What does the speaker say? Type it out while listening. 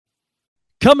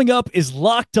Coming up is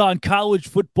Locked On College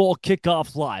Football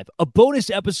Kickoff Live, a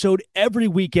bonus episode every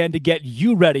weekend to get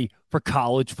you ready for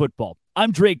college football.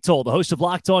 I'm Drake Toll, the host of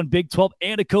Locked On Big 12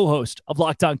 and a co-host of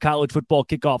Locked On College Football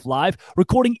Kickoff Live,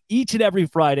 recording each and every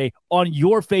Friday on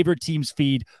your favorite team's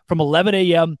feed from 11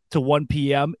 a.m. to 1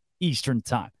 p.m. Eastern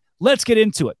Time. Let's get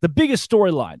into it. The biggest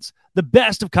storylines, the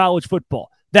best of college football.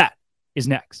 That is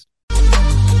next.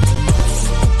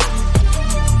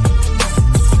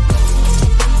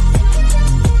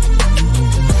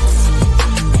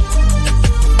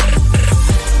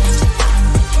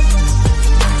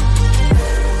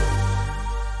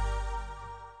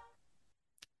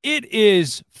 It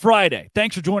is Friday.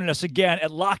 Thanks for joining us again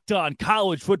at Locked On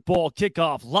College Football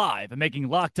Kickoff Live and making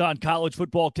Locked On College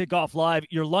Football Kickoff Live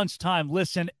your lunchtime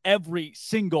listen every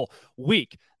single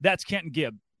week. That's Kenton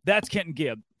Gibb. That's Kenton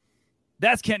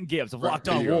Gibbs of Locked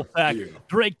On Wolfpack.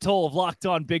 Drake Toll of Locked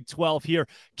On Big 12 here.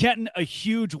 Kenton, a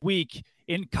huge week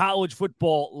in college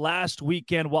football last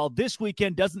weekend. While this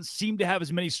weekend doesn't seem to have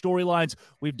as many storylines,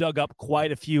 we've dug up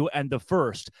quite a few. And the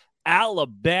first,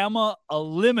 Alabama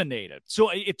eliminated. So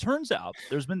it turns out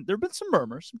there have been some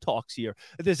murmurs, some talks here,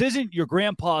 that this isn't your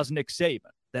grandpa's Nick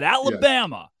Saban, that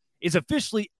Alabama is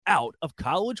officially out of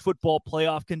college football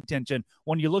playoff contention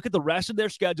when you look at the rest of their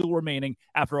schedule remaining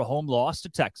after a home loss to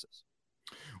Texas.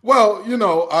 Well,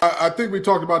 I think we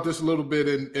talked about this a little bit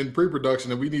in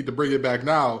pre-production, and we need to bring it back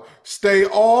now. Stay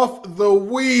off the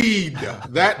weed.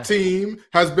 That team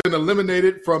has been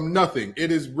eliminated from nothing.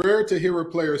 It is rare to hear a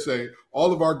player say,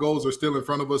 all of our goals are still in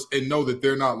front of us, and know that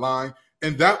they're not lying.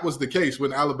 And that was the case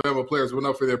when Alabama players went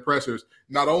up for their pressers,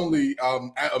 not only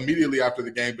immediately after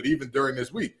the game, but even during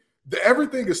this week.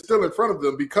 Everything is still in front of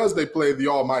them because they play the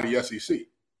almighty SEC.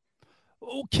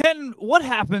 Ken, what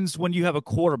happens when you have a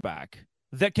quarterback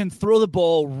that can throw the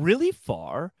ball really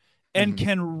far and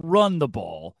can run the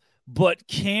ball, but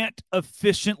can't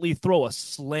efficiently throw a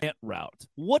slant route?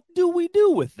 What do we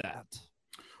do with that?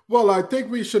 Well, I think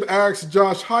we should ask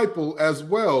Josh Heupel as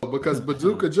well, because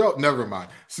Bazooka Joe, never mind.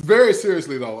 Very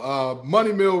seriously, though,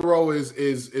 Money Milroe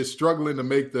is struggling to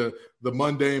make the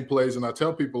mundane plays, and I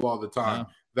tell people all the time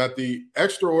that the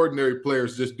extraordinary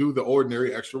players just do the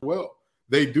ordinary extra well.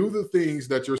 They do the things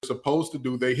that you're supposed to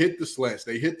do. They hit the slants.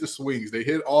 They hit the swings. They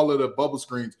hit all of the bubble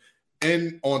screens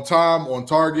on time, on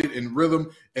target, in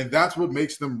rhythm, and that's what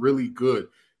makes them really good.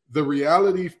 The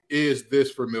reality is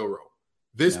this for Milroe.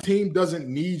 This team doesn't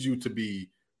need you to be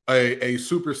a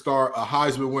superstar, a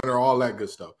Heisman winner, all that good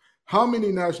stuff. How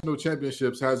many national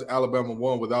championships has Alabama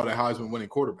won without a Heisman winning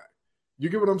quarterback? You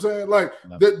get what I'm saying?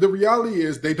 The reality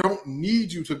is they don't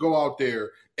need you to go out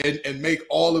there and make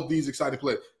all of these exciting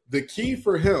plays. The key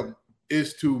for him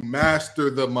is to master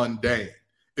the mundane.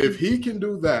 If he can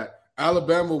do that,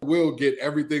 Alabama will get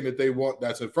everything that they want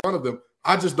that's in front of them.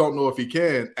 I just don't know if he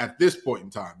can at this point in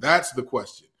time. That's the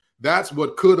question. That's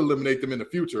what could eliminate them in the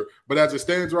future. But as it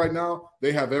stands right now,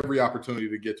 they have every opportunity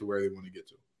to get to where they want to get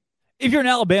to. If you're an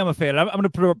Alabama fan, I'm going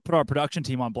to put our production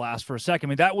team on blast for a second. I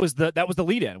mean, that was the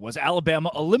lead-in, was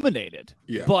Alabama eliminated.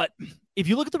 Yeah. But if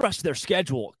you look at the rest of their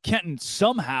schedule, Kenton,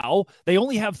 somehow they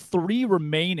only have 3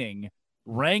 remaining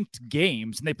ranked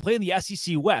games, and they play in the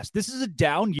SEC West. This is a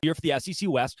down year for the SEC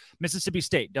West. Mississippi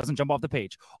State doesn't jump off the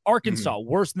page. Arkansas,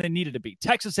 worse than they needed to be.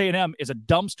 Texas A&M is a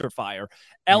dumpster fire.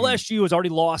 LSU has already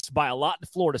lost by a lot to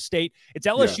Florida State. It's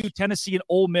LSU, Tennessee, and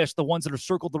Ole Miss, the ones that are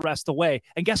circled the rest of the way.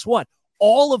 And guess what?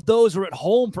 All of those are at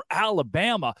home for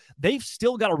Alabama. They've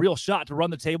still got a real shot to run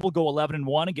the table, go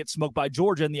 11-1, and get smoked by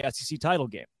Georgia in the SEC title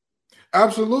game.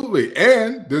 Absolutely.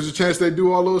 And there's a chance they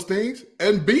do all those things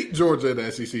and beat Georgia in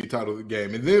the SEC title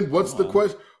game. And then what's the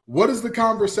question? What is the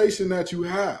conversation that you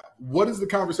have? What is the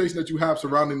conversation that you have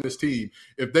surrounding this team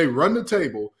if they run the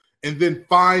table and then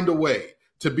find a way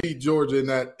to beat Georgia in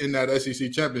that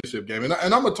SEC championship game? And I'm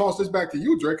going to toss this back to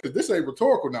you, Drake, because this ain't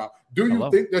rhetorical now. Do you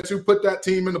think that you put that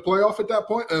team in the playoff at that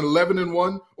point, an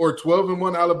 11-1 or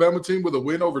 12-1 Alabama team with a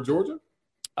win over Georgia?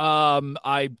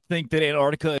 I think that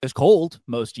Antarctica is cold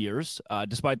most years,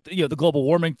 despite the global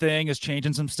warming thing is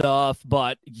changing some stuff.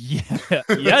 But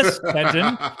yes,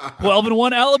 Kenton,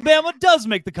 12-1 Alabama does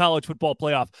make the college football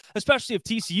playoff, especially if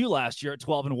TCU last year at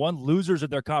 12-1, losers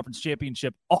of their conference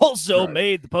championship, also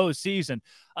made the postseason.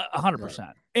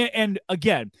 100%. And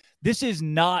again, this is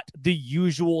not the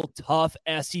usual tough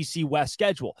SEC West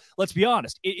schedule. Let's be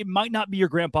honest. It might not be your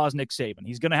grandpa's Nick Saban.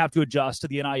 He's going to have to adjust to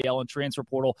the NIL and transfer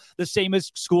portal, the same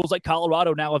as schools like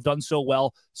Colorado now have done so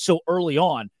well so early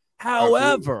on.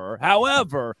 However,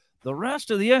 the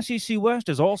rest of the SEC West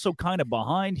is also kind of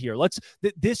behind here.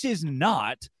 This is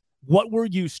not what we're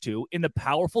used to in the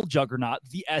powerful juggernaut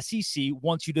the SEC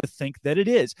wants you to think that it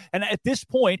is. And at this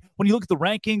point, when you look at the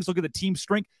rankings, look at the team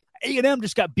strength, A&M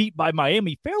just got beat by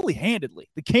Miami fairly handedly.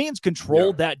 The Canes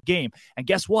controlled that game. And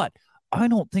guess what? I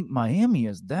don't think Miami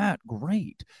is that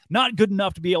great. Not good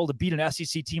enough to be able to beat an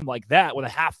SEC team like that with a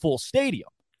half-full stadium.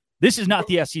 This is not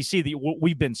the SEC that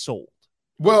we've been sold.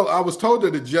 Well, I was told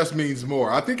that it just means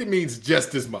more. I think it means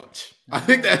just as much. I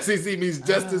think the SEC means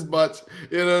just as much.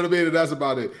 You know what I mean? And that's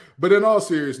about it. But in all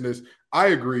seriousness, I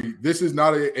agree. This is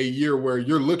not a year where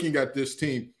you're looking at this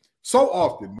team. So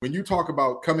often when you talk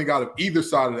about coming out of either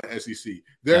side of the SEC,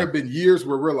 there have been years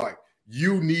where we're like,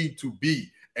 you need to be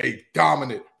a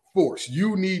dominant force.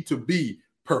 You need to be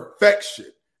perfection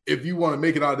if you want to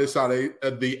make it out of this side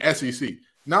of the SEC.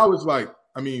 Now it's like,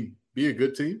 I mean, be a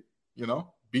good team,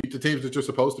 beat the teams that you're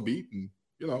supposed to beat, and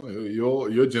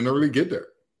you'll generally get there.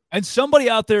 And somebody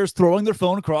out there is throwing their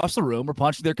phone across the room or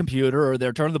punching their computer or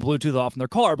they're turning the Bluetooth off in their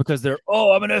car because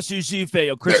I'm an SEC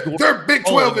fan. They're Big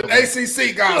 12 and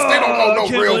ACC guys. They don't know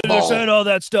no real ball. Saying all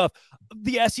that stuff.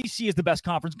 The SEC is the best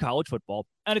conference in college football,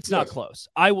 and it's not close.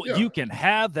 You can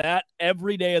have that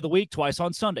every day of the week, twice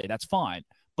on Sunday. That's fine.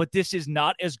 But this is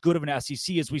not as good of an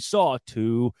SEC as we saw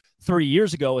 2-3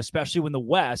 years ago, especially when the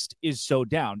West is so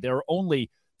down. There are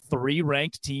only 3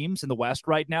 ranked teams in the West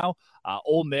right now,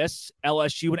 Ole Miss,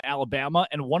 LSU, and Alabama,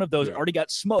 and one of those already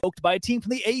got smoked by a team from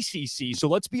the ACC. So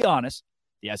let's be honest,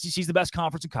 the SEC is the best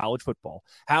conference in college football.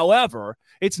 However,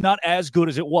 it's not as good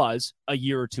as it was a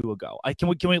year or two ago. Can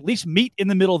we at least meet in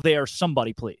the middle there,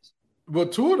 somebody, please? Well,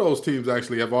 2 of those teams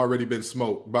actually have already been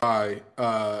smoked by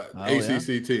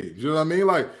ACC teams. You know what I mean?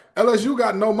 Like, LSU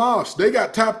got no mosh. They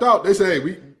got tapped out. They say,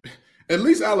 hey, at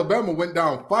least Alabama went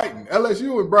down fighting.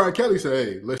 LSU and Brian Kelly say,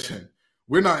 hey, listen,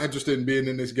 we're not interested in being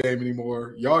in this game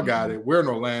anymore. Y'all got it. We're in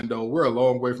Orlando. We're a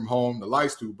long way from home. The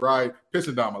light's too bright,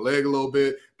 pissing down my leg a little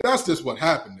bit. That's just what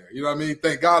happened there. You know what I mean?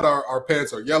 Thank God our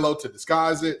pants are yellow to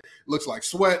disguise it. Looks like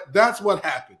sweat. That's what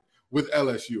happened with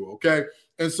LSU, okay?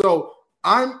 And so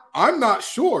I'm not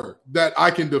sure that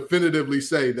I can definitively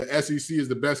say the SEC is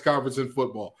the best conference in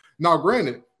football. Now,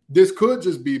 granted, this could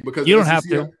just be because you don't have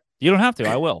to. You don't have to.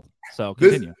 I will. So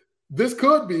continue. This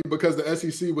could be because the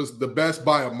SEC was the best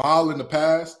by a mile in the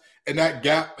past, and that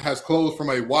gap has closed from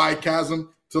a wide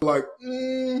chasm to like,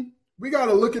 we got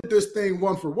to look at this thing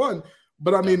one for one.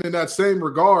 But I mean, in that same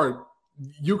regard,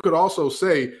 you could also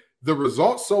say the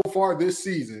results so far this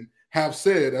season have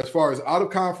said, as far as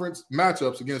out-of-conference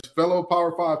matchups against fellow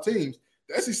Power 5 teams,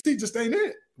 the SEC just ain't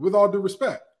it, with all due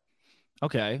respect.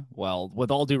 Okay, well,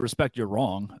 with all due respect, you're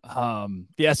wrong.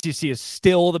 The SEC is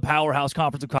still the powerhouse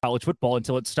conference of college football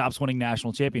until it stops winning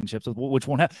national championships, which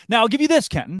won't happen. Now, I'll give you this,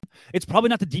 Kenton. It's probably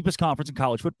not the deepest conference in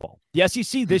college football. The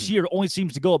SEC this year only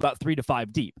seems to go about 3 to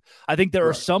 5 deep. I think there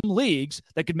are some leagues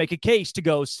that could make a case to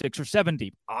go 6 or 7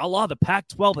 deep, a la the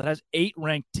Pac-12 that has 8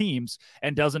 ranked teams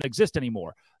and doesn't exist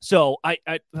anymore. So,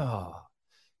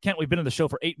 Kent, we've been in the show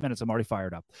for 8 minutes. I'm already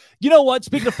fired up. You know what?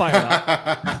 Speaking of fired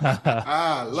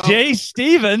up, Jay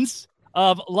Stevens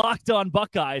of Locked On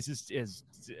Buckeyes is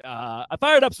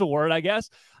fired up's the word, I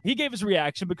guess. He gave his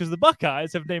reaction because the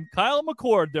Buckeyes have named Kyle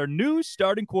McCord their new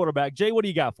starting quarterback. Jay, what do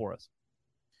you got for us?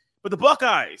 But the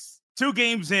Buckeyes, 2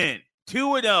 games in,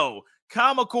 2-0.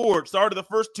 Kyle McCord started the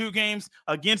first 2 games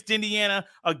against Indiana,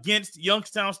 against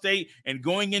Youngstown State, and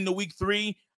going into week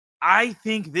 3, I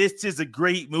think this is a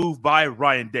great move by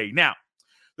Ryan Day. Now,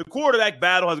 the quarterback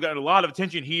battle has gotten a lot of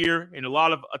attention here and a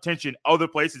lot of attention other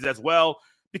places as well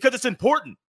because it's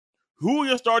important. Who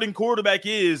your starting quarterback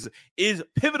is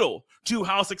pivotal to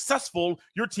how successful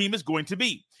your team is going to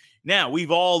be. Now, we've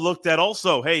all looked at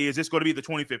also, hey, is this going to be the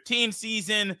 2015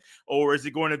 season, or is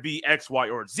it going to be X, Y,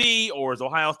 or Z, or is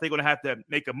Ohio State going to have to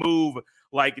make a move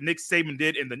like Nick Saban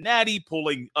did in the Natty,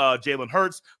 pulling Jalen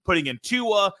Hurts, putting in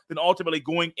Tua, then ultimately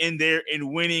going in there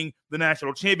and winning the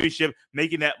national championship,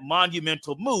 making that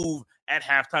monumental move at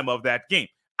halftime of that game.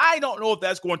 I don't know if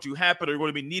that's going to happen or going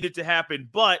to be needed to happen,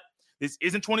 but this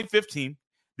isn't 2015.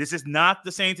 This is not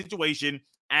the same situation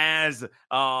as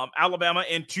Alabama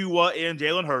and Tua and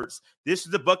Jalen Hurts. This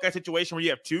is the Buckeye situation where you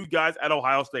have 2 guys at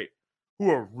Ohio State who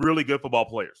are really good football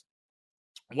players.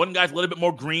 One guy's a little bit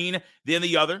more green than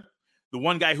the other. The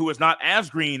one guy who is not as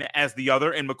green as the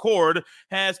other, and McCord,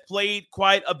 has played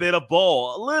quite a bit of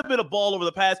ball. A little bit of ball over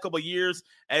the past couple of years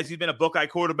as he's been a Buckeye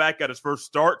quarterback at his first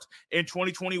start in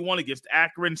 2021 against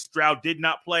Akron. Stroud did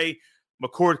not play.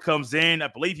 McCord comes in. I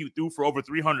believe he threw for over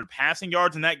 300 passing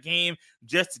yards in that game,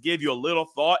 just to give you a little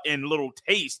thought and a little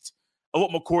taste of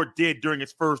what McCord did during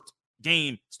his first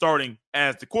game starting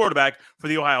as the quarterback for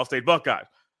the Ohio State Buckeyes.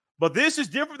 But this is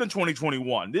different than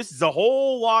 2021. This is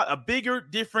a bigger,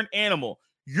 different animal.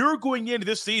 You're going into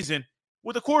this season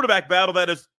with a quarterback battle that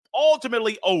is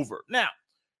ultimately over. Now,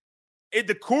 if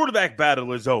the quarterback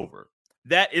battle is over,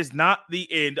 that is not the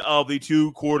end of the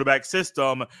 2-quarterback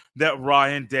system that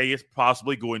Ryan Day is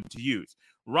possibly going to use.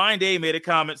 Ryan Day made a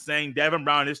comment saying Devin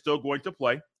Brown is still going to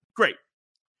play. Great.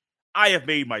 I have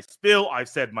made my spill. I've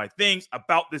said my things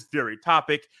about this very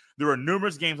topic. There are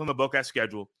numerous games on the book I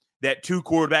schedule that 2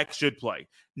 quarterbacks should play.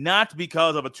 Not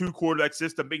because of a 2-quarterback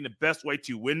system being the best way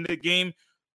to win the game,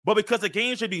 but because the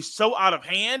game should be so out of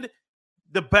hand,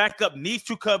 the backup needs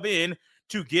to come in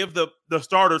to give the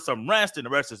starter some rest and the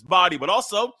rest of his body, but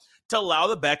also to allow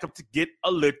the backup to get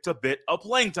a little bit of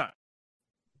playing time.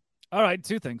 All right,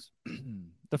 2 things.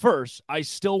 The first, I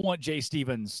still want Jay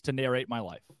Stevens to narrate my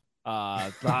life.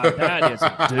 That is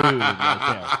a dude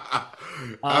right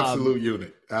there. Absolute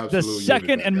unit. The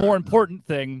second and more important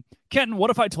thing, Kenton,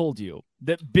 what if I told you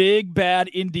that big bad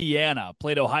Indiana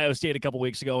played Ohio State a couple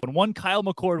weeks ago and one Kyle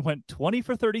McCord went 20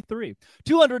 for 33,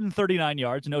 239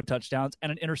 yards, no touchdowns,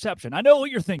 and an interception? I know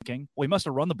what you're thinking. We must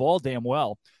have run the ball damn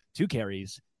well. 2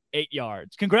 carries, 8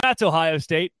 yards. Congrats, Ohio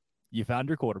State. You found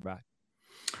your quarterback.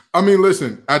 I mean,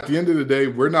 listen, at the end of the day,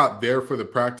 we're not there for the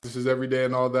practices every day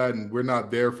and all that, and we're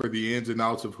not there for the ins and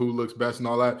outs of who looks best and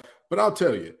all that. But I'll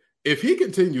tell you, if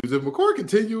McCord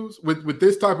continues with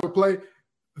this type of play,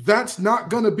 that's not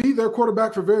going to be their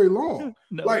quarterback for very long.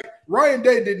 No. Like Ryan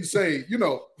Day didn't say,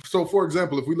 so for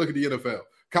example, if we look at the NFL,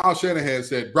 Kyle Shanahan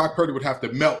said Brock Purdy would have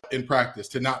to melt in practice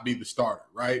to not be the starter,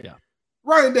 right? Yeah.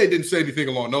 Ryan Day didn't say anything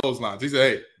along those lines. He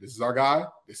said, hey, this is our guy.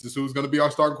 This is who's going to be our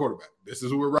starting quarterback. This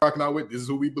is who we're rocking out with. This is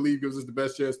who we believe gives us the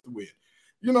best chance to win.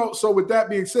 So with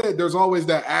that being said, there's always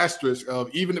that asterisk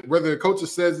of even whether the coach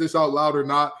says this out loud or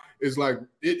not, is like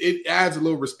it adds a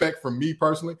little respect for me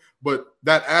personally. But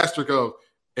that asterisk of,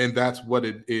 and that's what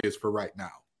it is for right now.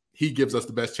 He gives us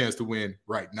the best chance to win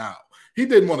right now. He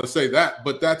didn't want to say that,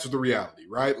 but that's the reality,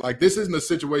 right? Like this isn't a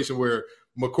situation where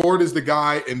McCord is the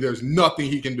guy and there's nothing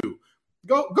he can do.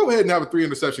 Go ahead and have a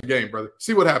 3-interception game, brother.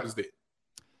 See what happens then.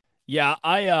 Yeah,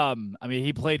 I mean,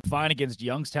 he played fine against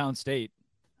Youngstown State.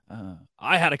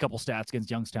 I had a couple stats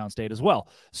against Youngstown State as well.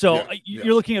 So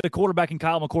you're looking at a quarterback in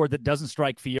Kyle McCord that doesn't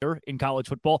strike fear in college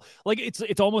football. Like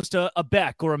it's almost a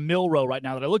Beck or a Milroe right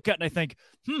now that I look at and I think,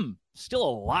 still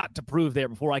a lot to prove there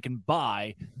before I can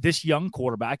buy this young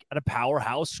quarterback at a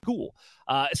powerhouse school.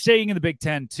 Staying in the Big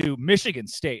Ten to Michigan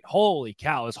State. Holy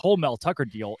cow, this whole Mel Tucker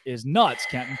deal is nuts,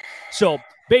 Kenton. So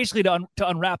basically to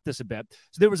unwrap this a bit,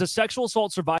 so there was a sexual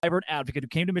assault survivor and advocate who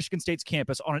came to Michigan State's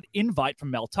campus on an invite from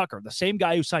Mel Tucker, the same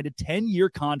guy who signed a 10-year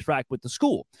contract with the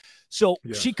school. So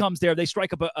she comes there, they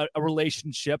strike up a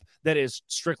relationship that is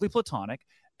strictly platonic.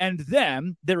 And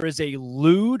then there is a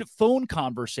lewd phone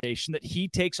conversation that he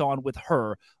takes on with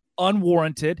her,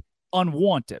 unwarranted,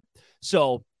 unwanted.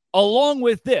 So along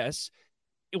with this,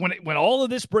 when all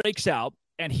of this breaks out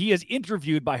and he is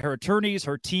interviewed by her attorneys,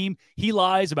 her team, he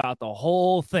lies about the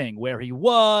whole thing, where he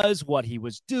was, what he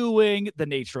was doing, the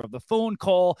nature of the phone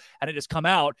call. And it has come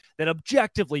out that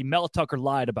objectively Mel Tucker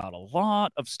lied about a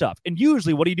lot of stuff. And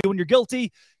usually what do you do when you're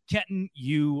guilty? Kenton,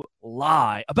 you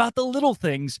lie about the little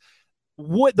things.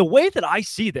 The way that I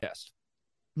see this,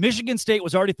 Michigan State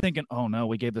was already thinking, oh, no,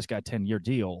 we gave this guy a 10-year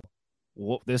deal.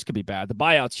 Well, this could be bad. The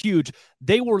buyout's huge.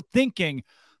 They were thinking,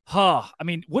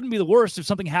 wouldn't be the worst if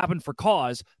something happened for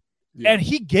cause. Yeah. And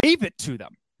he gave it to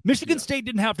them. Michigan State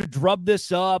didn't have to drub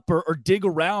this up or dig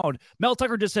around. Mel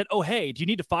Tucker just said, oh, hey, do you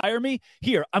need to fire me?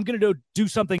 Here, I'm going to do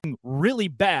something really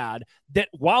bad that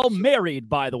while married,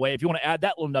 by the way, if you want to add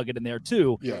that little nugget in there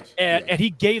too. Yes. And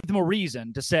he gave them a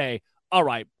reason to say, all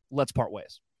right, let's part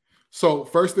ways. So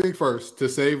first thing first, to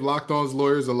save Locked On's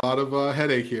lawyers a lot of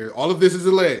headache here. All of this is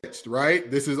alleged, right?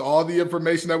 This is all the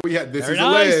information that we had. This is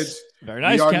alleged. Very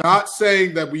nice. We are not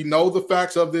saying that we know the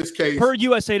facts of this case. Per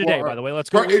USA Today, by the way. Let's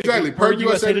go. Exactly. Per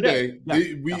USA Today.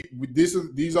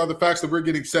 These are the facts that we're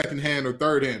getting secondhand or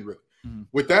thirdhand, really. Mm-hmm.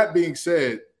 With that being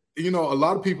said, a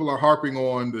lot of people are harping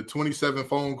on the 27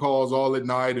 phone calls all at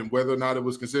night and whether or not it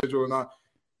was consensual or not.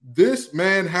 This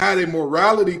man had a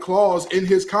morality clause in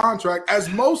his contract, as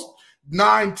most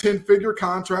 9-10-figure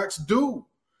contracts do.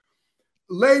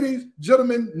 Ladies,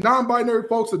 gentlemen, non-binary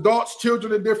folks, adults,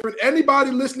 children, and different, anybody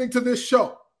listening to this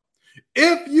show,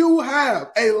 if you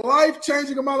have a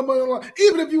life-changing amount of money on the line,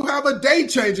 even if you have a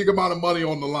day-changing amount of money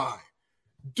on the line,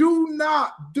 do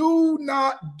not do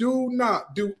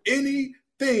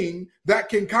anything that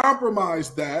can compromise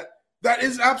that. That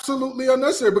is absolutely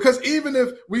unnecessary, because even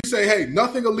if we say, hey,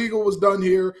 nothing illegal was done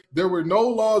here, there were no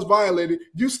laws violated,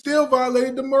 you still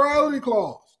violated the morality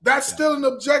clause. That's still an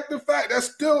objective fact.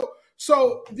 That's still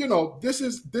so, this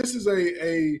is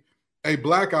a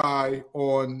black eye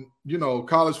on,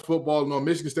 college football and on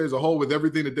Michigan State as a whole with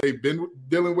everything that they've been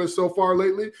dealing with so far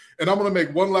lately. And I'm going to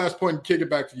make one last point and kick it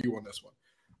back to you on this one.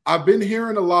 I've been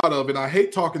hearing a lot of, and I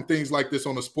hate talking things like this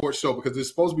on a sports show because it's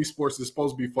supposed to be sports, it's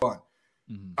supposed to be fun.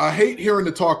 Mm-hmm. I hate hearing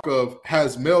the talk of,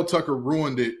 has Mel Tucker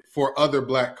ruined it for other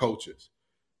black coaches?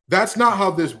 That's not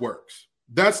how this works.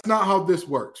 That's not how this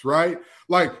works, right?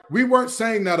 Like, we weren't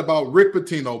saying that about Rick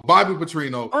Pitino, Bobby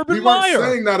Petrino. Urban we weren't Meyer,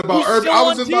 saying that about Urban. I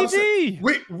was just TV. about to say,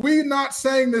 we're not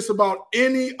saying this about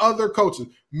any other coaches.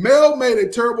 Mel made a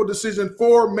terrible decision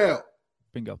for Mel.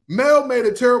 Bingo. Mel made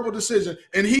a terrible decision,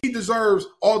 and he deserves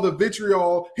all the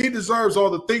vitriol. He deserves all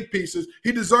the think pieces.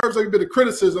 He deserves every bit of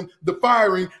criticism, the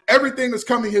firing, everything that's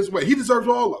coming his way. He deserves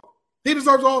all of it. He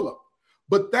deserves all of it.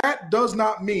 But that does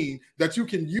not mean that you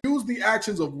can use the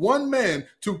actions of one man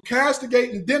to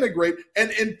castigate and denigrate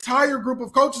an entire group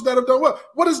of coaches that have done well.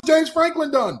 What has James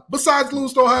Franklin done besides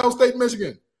lose to Ohio State,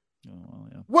 Michigan?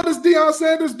 What has Deion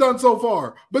Sanders done so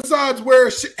far besides wear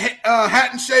hat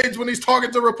and shades when he's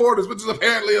talking to reporters, which is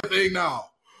apparently a thing now?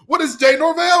 What has Jay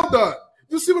Norvell done?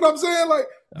 You see what I'm saying? Like,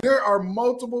 there are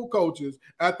multiple coaches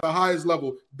at the highest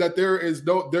level that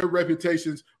their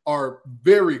reputations are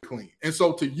very clean. And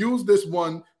so to use this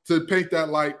one to paint that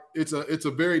light, it's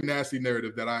a very nasty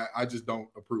narrative that I just don't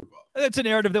approve of. It's a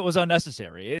narrative that was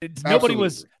unnecessary. Nobody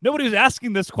was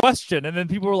asking this question, and then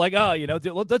people were like, "Oh,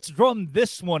 let's drum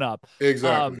this one up."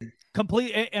 Exactly.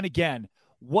 Complete. And again,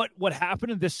 what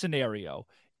happened in this scenario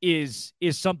is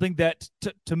something that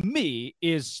to me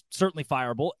is certainly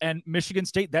fireable. And Michigan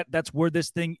State, that's where this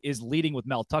thing is leading with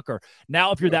Mel Tucker.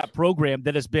 Now, if you're that program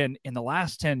that has been in the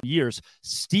last 10 years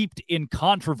steeped in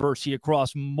controversy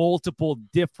across multiple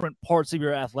different parts of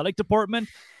your athletic department,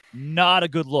 not a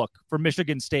good look for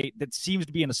Michigan State. That seems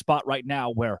to be in a spot right now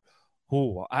where,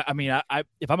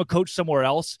 if I'm a coach somewhere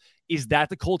else, is that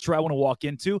the culture I want to walk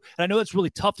into? And I know that's really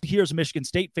tough to hear as a Michigan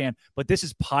State fan, but this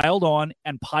is piled on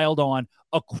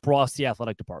across the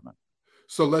athletic department.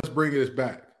 So let's bring this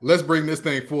back. Let's bring this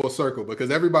thing full circle because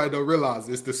everybody don't realize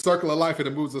it's the circle of life and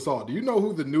it moves us all. Do you know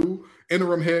who the new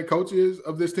interim head coach is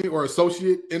of this team or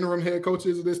associate interim head coach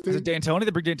is of this team? Is it D'Antoni?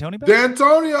 They bring D'Antoni back?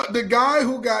 D'Antonio, the guy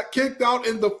who got kicked out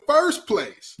in the first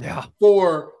place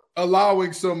for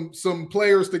allowing some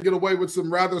players to get away with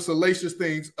some rather salacious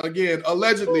things, again,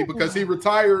 allegedly, because he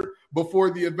retired before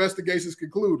the investigations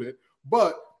concluded.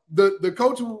 But the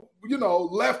coach who,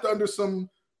 left under some,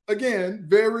 again,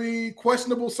 very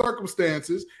questionable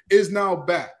circumstances is now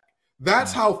back.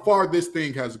 That's how far this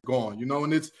thing has gone,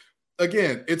 and it's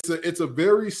a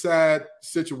very sad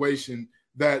situation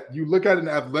that you look at an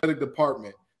athletic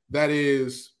department that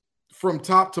is from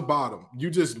top to bottom. You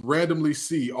just randomly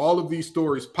see all of these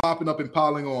stories popping up and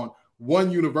piling on one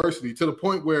university to the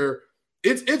point where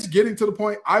it's getting to the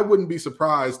point I wouldn't be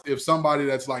surprised if somebody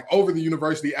that's like over the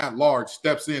university at large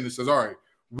steps in and says, all right,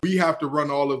 we have to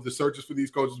run all of the searches for these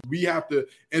coaches. We have to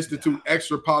institute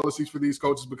extra policies for these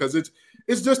coaches because it's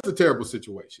just a terrible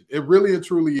situation. It really and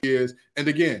truly is. And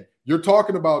again, you're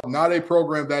talking about not a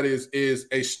program that is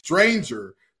a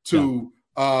stranger to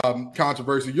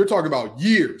controversy. You're talking about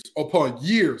years upon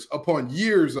years upon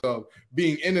years of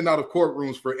being in and out of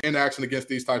courtrooms for inaction against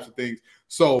these types of things.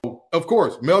 So, of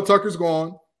course, Mel Tucker's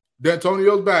gone.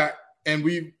 D'Antonio's back. And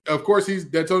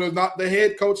D'Antonio's not the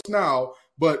head coach now,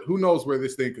 but who knows where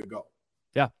this thing could go.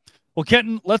 Yeah. Well,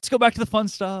 Kenton, let's go back to the fun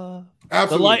stuff.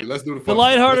 Absolutely. Let's do the fun stuff. The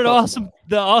lighthearted,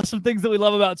 awesome things that we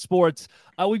love about sports.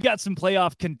 We've got some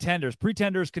playoff contenders,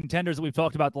 contenders that we've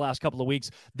talked about the last couple of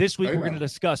weeks. This week, we're going to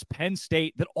discuss Penn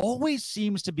State that always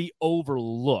seems to be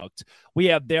overlooked. We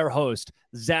have their host,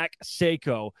 Zach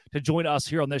Seiko, to join us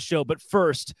here on this show. But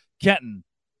first, Kenton,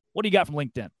 what do you got from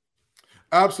LinkedIn?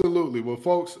 Absolutely.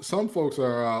 Well, some folks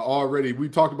are already, we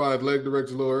talked about athletic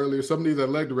directors a little earlier. Some of these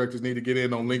athletic directors need to get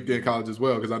in on LinkedIn College as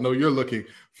well, because I know you're looking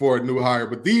for a new hire.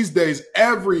 But these days,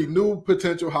 every new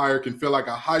potential hire can feel like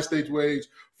a high-stakes wage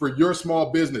for your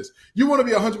small business. You want to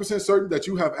be 100% certain that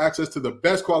you have access to the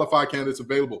best qualified candidates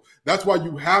available. That's why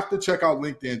you have to check out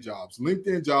LinkedIn Jobs.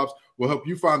 LinkedIn Jobs will help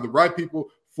you find the right people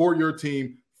for your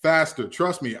team faster.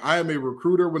 Trust me, I am a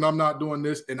recruiter when I'm not doing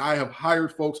this, and I have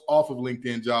hired folks off of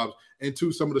LinkedIn Jobs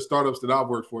into some of the startups that I've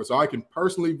worked for. So I can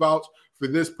personally vouch for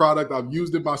this product. I've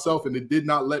used it myself, and it did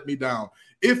not let me down.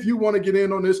 If you want to get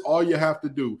in on this, all you have to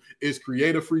do is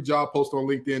create a free job post on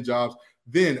LinkedIn Jobs,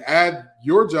 then add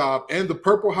your job and the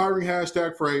purple hiring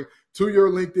hashtag frame to your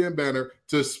LinkedIn banner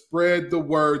to spread the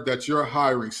word that you're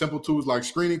hiring. Simple tools like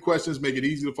screening questions make it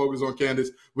easy to focus on candidates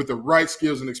with the right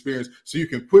skills and experience so you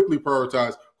can quickly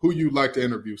prioritize who you'd like to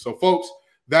interview. So, folks,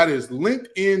 that is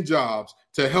LinkedIn Jobs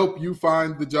to help you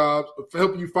find the jobs,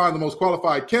 help you find the most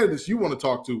qualified candidates you want to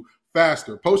talk to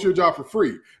faster. Post your job for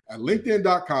free at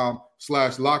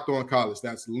linkedin.com/lockedoncollege.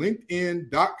 That's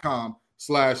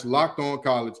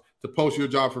linkedin.com/lockedoncollege to post your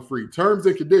job for free. Terms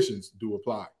and conditions do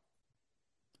apply.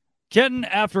 Kenton,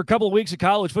 after a couple of weeks of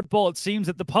college football, it seems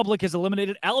that the public has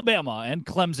eliminated Alabama and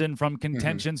Clemson from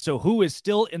contention. So who is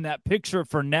still in that picture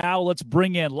for now? Let's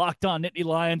bring in Locked On Nittany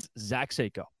Lions, Zach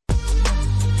Sako.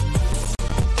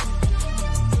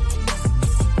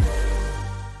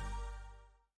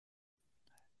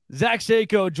 Zach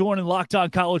Sako joining Locked On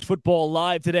College Football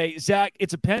live today. Zach,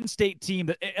 it's a Penn State team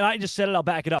that, and I just said it, I'll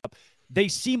back it up. They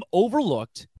seem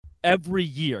overlooked every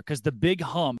year because the big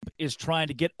hump is trying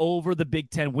to get over the Big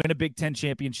Ten, win a Big Ten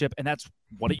championship, and that's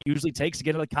what it usually takes to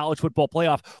get into the college football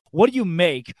playoff. What do you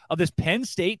make of this Penn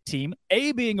State team,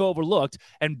 A, being overlooked,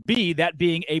 and B, that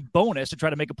being a bonus to try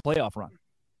to make a playoff run?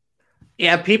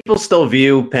 Yeah, people still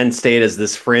view Penn State as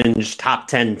this fringe top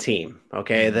 10 team,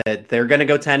 okay? That they're going to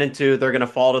go 10-2. They're going to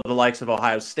fall to the likes of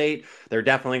Ohio State. They're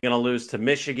definitely going to lose to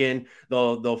Michigan.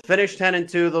 They'll finish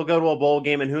 10-2. They'll go to a bowl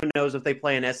game, and who knows if they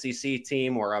play an SEC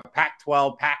team or a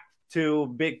Pac-12,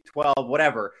 Pac-2, Big 12,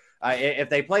 whatever. If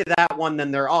they play that one,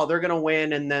 then they're going to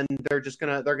win, and then they're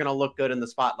going to look good in the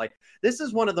spotlight. This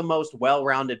is one of the most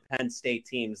well-rounded Penn State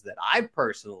teams that I've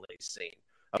personally seen.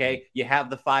 Okay, you have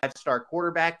the 5-star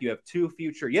quarterback. You have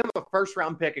you have a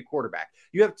first-round pick at quarterback.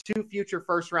 You have 2 future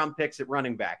first-round picks at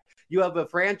running back. You have a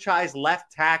franchise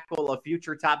left tackle, a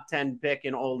future top 10 pick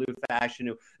in Olu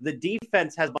Fashanu. The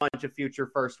defense has a bunch of future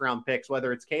first-round picks,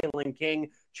 whether it's Kalen King,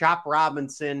 Chop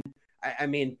Robinson,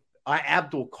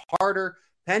 Abdul Carter.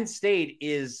 Penn State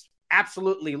is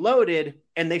absolutely loaded,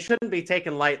 and they shouldn't be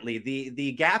taken lightly.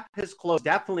 The gap has closed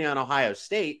definitely on Ohio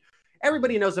State.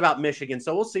 Everybody knows about Michigan,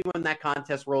 so we'll see when that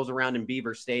contest rolls around in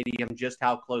Beaver Stadium just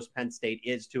how close Penn State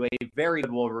is to a very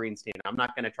good Wolverines team. I'm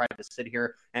not going to try to sit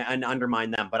here and undermine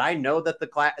them, but I know that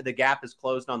the gap is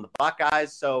closed on the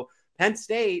Buckeyes. So Penn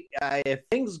State, if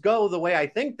things go the way I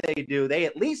think they do, they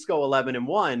at least go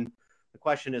 11-1. The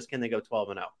question is, can they go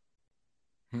 12-0?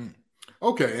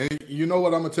 Okay, and you know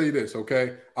what? I'm going to tell you this,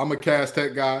 okay? I'm a Cass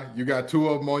Tech guy. You got 2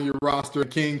 of them on your roster,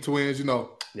 King twins,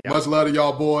 Much love to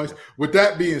y'all boys. With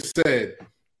that being said,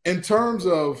 in terms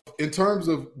of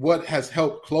what has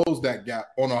helped close that gap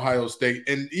on Ohio State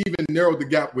and even narrow the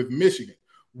gap with Michigan,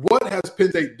 what has Penn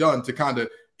State done to kind of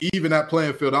even that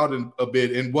playing field out a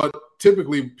bit, and what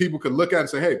typically people could look at and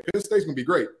say, hey, Penn State's going to be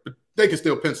great, but they can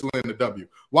still pencil in the W.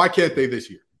 Why can't they this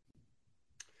year?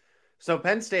 So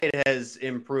Penn State has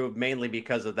improved mainly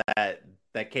because of that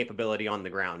capability on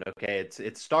the ground. Okay,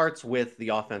 it starts with the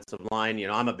offensive line.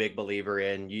 I'm a big believer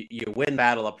in you win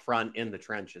battle up front in the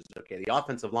trenches. Okay, the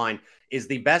offensive line is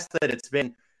the best that it's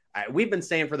been. We've been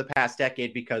saying for the past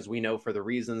decade because we know for the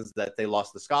reasons that they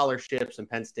lost the scholarships and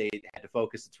Penn State had to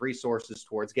focus its resources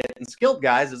towards getting skilled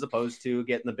guys as opposed to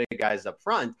getting the big guys up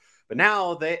front. But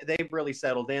now they've really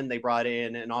settled in. They brought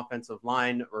in an offensive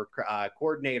line or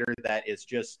coordinator that is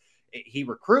just he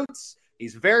recruits.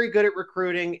 He's very good at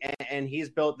recruiting, and he's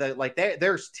built that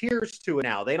there's tiers to it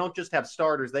now. They don't just have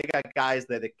starters; they got guys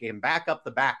that can back up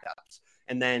the backups.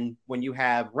 And then when you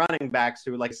have running backs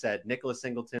who, like I said, Nicholas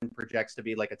Singleton projects to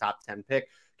be like a top 10 pick.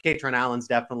 Katron Allen's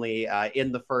definitely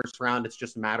in the first round. It's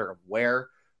just a matter of where.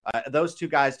 Those 2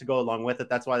 guys to go along with it.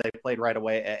 That's why they played right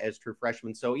away as true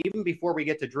freshmen. So even before we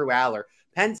get to Drew Aller,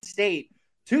 Penn State,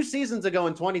 2 seasons ago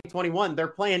in 2021, they're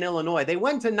playing Illinois. They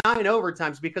went to 9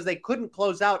 overtimes because they couldn't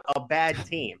close out a bad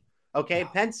team. Okay,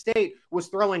 Penn State was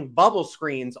throwing bubble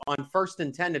screens on 1st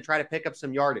and 10 to try to pick up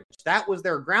some yardage. That was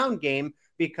their ground game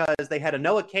because they had a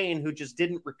Noah Kane who just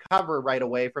didn't recover right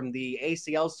away from the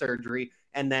ACL surgery,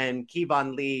 and then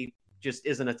Kevon Lee just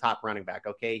isn't a top running back.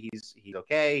 Okay, he's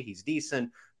okay, he's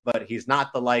decent, but he's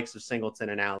not the likes of Singleton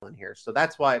and Allen here. So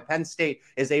that's why Penn State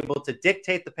is able to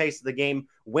dictate the pace of the game,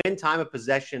 win time of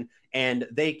possession, and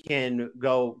they can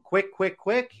go quick,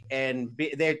 and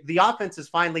the offense is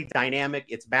finally dynamic,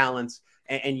 it's balanced,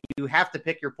 and you have to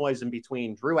pick your poison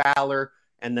between Drew Aller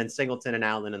and then Singleton and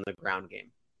Allen in the ground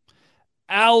game.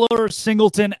 Aller,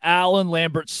 Singleton, Allen,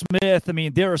 Lambert, Smith. I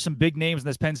mean, there are some big names in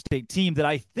this Penn State team that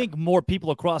I think more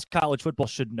people across college football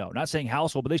should know. Not saying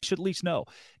household, but they should at least know.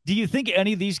 Do you think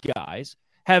any of these guys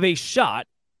have a shot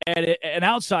at an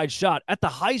outside shot at the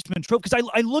Heisman Trophy? Because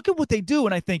I look at what they do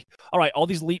and I think, all right, all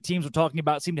these elite teams we're talking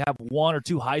about seem to have 1 or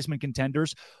 2 Heisman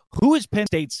contenders. Who is Penn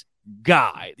State's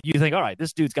guy? You think, all right,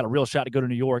 this dude's got a real shot to go to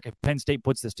New York if Penn State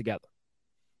puts this together?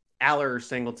 Aller or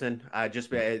Singleton. Now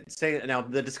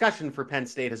the discussion for Penn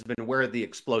State has been where the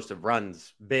explosive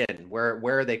runs been. Where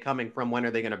are they coming from? When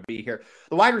are they going to be here?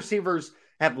 The wide receivers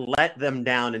have let them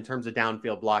down in terms of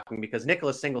downfield blocking because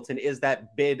Nicholas Singleton is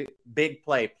that big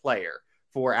play player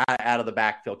for out of the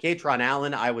backfield. Katron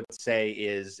Allen, I would say,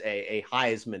 is a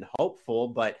Heisman hopeful,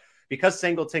 but because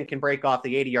Singleton can break off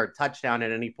the 80-yard touchdown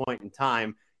at any point in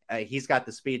time, He's got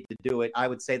the speed to do it. I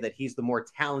would say that he's the more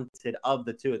talented of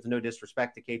the two. It's no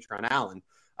disrespect to Katron Allen,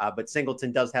 but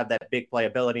Singleton does have that big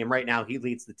playability, and right now he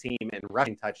leads the team in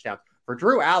rushing touchdowns. For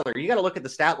Drew Aller, you got to look at the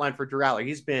stat line for Drew Aller.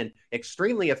 He's been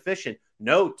extremely efficient.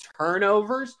 No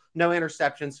turnovers, no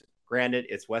interceptions. Granted,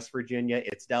 it's West Virginia,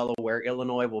 it's Delaware.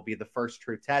 Illinois will be the first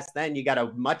true test. Then you got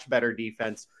a much better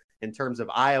defense in terms of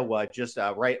Iowa, just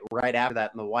right after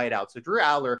that in the whiteout. So Drew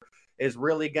Aller is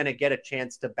really going to get a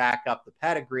chance to back up the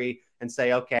pedigree and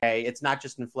say, okay, it's not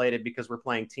just inflated because we're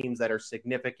playing teams that are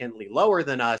significantly lower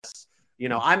than us. You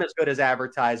know, I'm as good as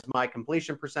advertised. My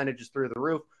completion percentage is through the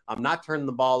roof. I'm not turning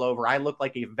the ball over. I look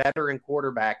like a veteran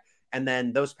quarterback. And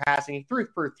then those passing, he threw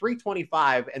for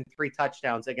 325 and 3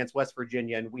 touchdowns against West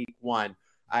Virginia in week 1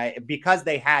 because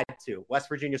they had to. West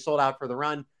Virginia sold out for the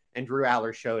run, and Drew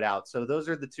Aller showed out. So those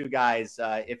are the two guys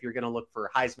if you're going to look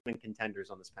for Heisman contenders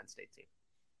on this Penn State team.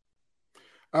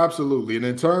 Absolutely. And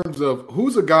in terms of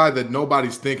who's a guy that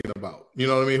nobody's thinking about, you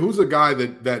know what I mean? Who's a guy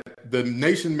that the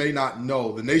nation may not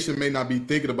know, the nation may not be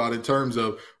thinking about in terms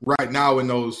of right now in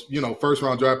those, you know, first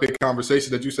round draft pick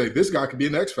conversations that you say, this guy could be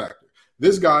an X factor.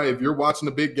 This guy, if you're watching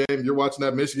the big game, you're watching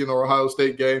that Michigan or Ohio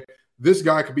State game, this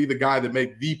guy could be the guy that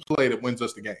make the play that wins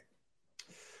us the game.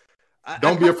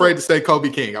 Don't be afraid to say Kobe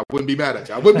King. I wouldn't be mad at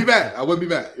you. I wouldn't be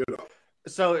mad, you know.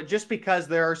 So just because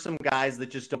there are some guys that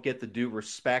just don't get the due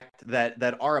respect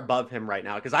that are above him right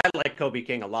now, because I like Kobe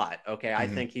King a lot. Okay, I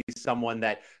think he's someone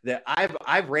that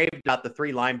I've raved about the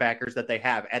 3 linebackers that they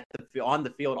have on the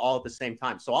field all at the same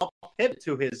time. So I'll pivot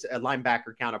to his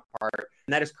linebacker counterpart,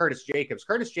 and that is Curtis Jacobs.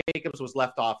 Curtis Jacobs was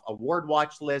left off award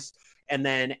watch list, and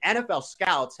then NFL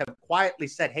scouts have quietly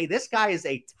said, "Hey, this guy is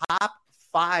a top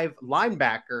 5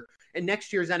 linebacker in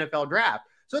next year's NFL draft."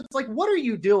 So it's like, what are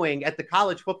you doing at the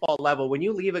college football level when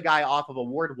you leave a guy off of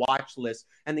award watch list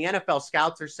and the NFL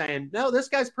scouts are saying, no, this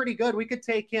guy's pretty good. We could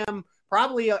take him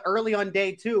probably early on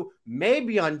day 2,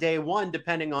 maybe on day 1,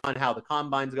 depending on how the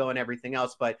combines go and everything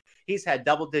else. But he's had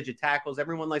double-digit tackles.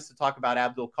 Everyone likes to talk about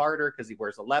Abdul Carter because he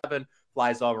wears 11,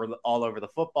 flies all over the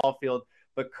football field.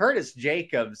 But Curtis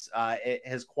Jacobs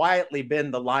has quietly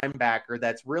been the linebacker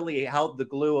that's really held the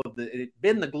glue of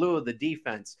the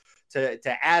defense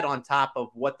to add on top of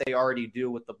what they already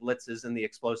do with the blitzes and the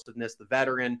explosiveness. The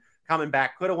veteran coming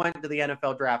back, could have went to the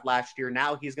NFL draft last year.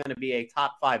 Now he's going to be a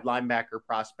top 5 linebacker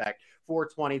prospect for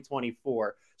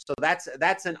 2024. So that's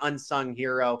an unsung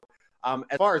hero.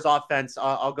 As far as offense,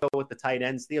 I'll go with the tight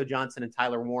ends, Theo Johnson and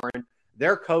Tyler Warren.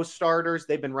 They're co-starters.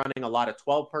 They've been running a lot of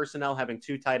 12 personnel, having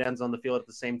 2 tight ends on the field at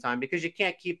the same time because you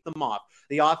can't keep them off.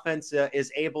 The offense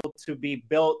is able to be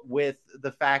built with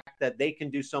the fact that they can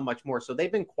do so much more. So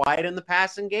they've been quiet in the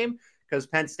passing game because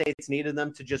Penn State's needed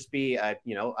them to just be, a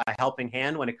helping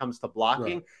hand when it comes to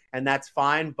blocking, right. And that's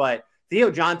fine. But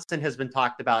Theo Johnson has been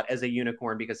talked about as a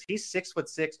unicorn because he's 6'6",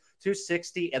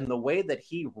 260, and the way that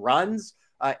he runs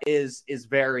is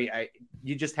very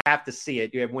you just have to see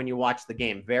it when you watch the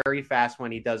game. Very fast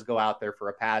when he does go out there for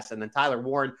a pass. And then Tyler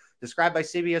Warren, described by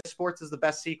CBS Sports as the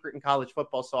best secret in college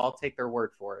football, so I'll take their word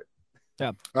for it.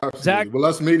 Yeah. Absolutely. Zach? Well,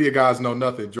 us media guys know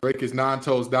nothing. Drake is 9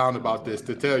 toes down about this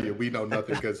to tell you we know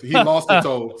nothing because he lost a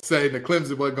toe saying that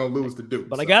Clemson wasn't going to lose to Duke.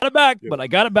 But I got it back. Yeah. But I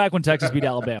got it back when Texas beat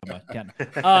Alabama. Ken.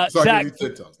 So Zach,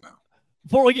 10 toes now.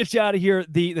 Before we get you out of here,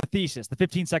 the thesis, the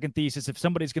 15-second thesis, if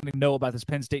somebody's going to know about this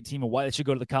Penn State team and why they should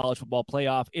go to the college football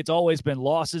playoff, it's always been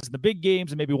losses in the big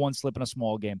games and maybe one slip in a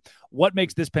small game. What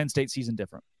makes this Penn State season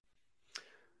different?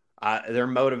 They're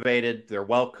motivated. They're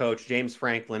well-coached. James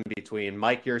Franklin, between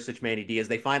Mike Yurcich, Manny Diaz,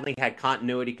 they finally had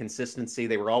continuity, consistency.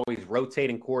 They were always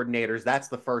rotating coordinators. That's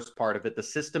the first part of it. The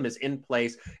system is in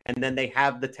place, and then they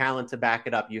have the talent to back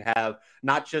it up. You have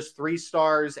not just 3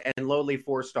 stars and lowly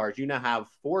 4 stars. You now have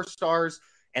 4 stars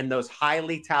and those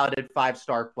highly talented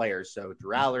 5-star players. So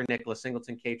Drew Aller, Nicholas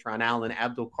Singleton, Katron Allen,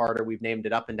 Abdul Carter, we've named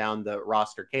it up and down the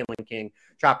roster, Kalen King,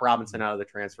 Chop Robinson out of the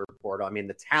transfer portal. I mean,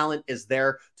 the talent is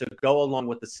there to go along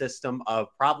with the system of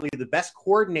probably the best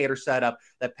coordinator setup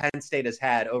that Penn State has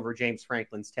had over James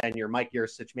Franklin's tenure. Mike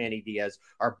Yurcich, Manny Diaz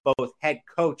are both head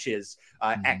coaches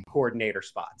at coordinator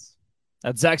spots.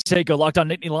 That's Zach Seiko, Locked On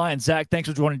Nittany Lions. Zach, thanks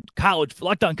for joining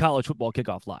Locked On College Football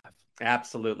Kickoff Live.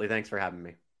 Absolutely. Thanks for having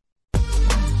me.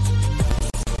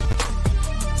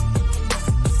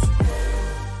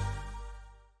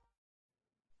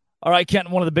 All right,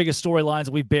 Kenton, one of the biggest storylines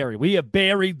that we've buried. We have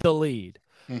buried the lead.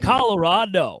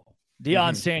 Colorado,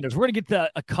 Deion Sanders. We're going to get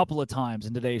that a couple of times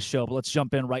in today's show, but let's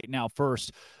jump in right now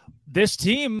first. This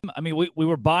team, I mean, we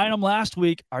were buying them last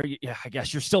week. I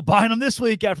guess you're still buying them this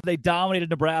week after they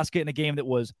dominated Nebraska in a game that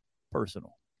was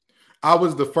personal. I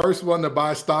was the first one to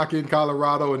buy stock in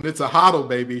Colorado, and it's a hodl,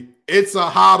 baby. It's a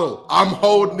hodl. I'm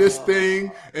holding this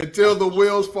thing until the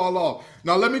wheels fall off.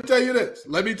 Now, let me tell you this.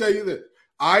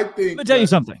 I think. Let me tell you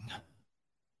something.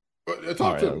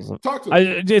 Talk to me.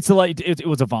 It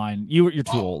was a Vine. You're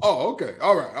too old. Oh, okay.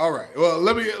 All right. Well,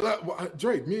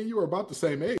 Drake, me and you are about the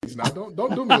same age now.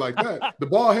 Don't do me like that. The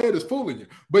bald head is fooling you.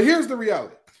 But here's the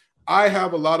reality. I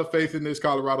have a lot of faith in this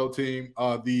Colorado team.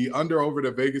 The under-over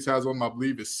that Vegas has on, I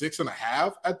believe, is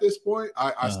 6.5 at this point.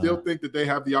 I still think that they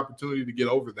have the opportunity to get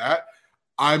over that.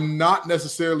 I'm not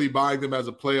necessarily buying them as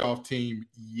a playoff team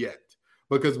yet,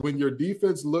 because when your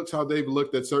defense looks how they've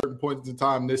looked at certain points in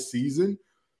time this season,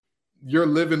 you're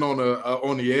living on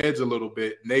the edge a little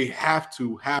bit, and they have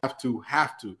to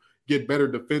get better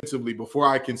defensively before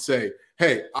I can say,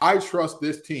 hey, I trust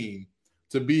this team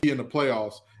to be in the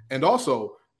playoffs. And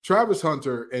also, Travis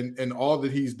Hunter and all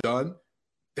that he's done,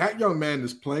 that young man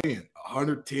is playing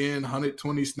 110,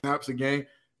 120 snaps a game.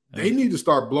 They need to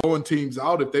start blowing teams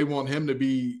out if they want him to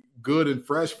be good and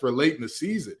fresh for late in the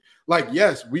season. Like,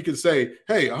 yes, we can say,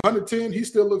 hey, 110, he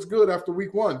still looks good after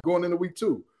week 1 going into week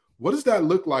 2. What does that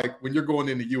look like when you're going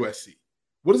into USC?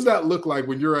 What does that look like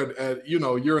when you're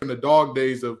you're in the dog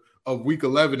days of week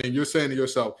 11 and you're saying to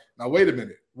yourself, now, wait a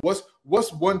minute, what's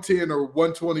 110 or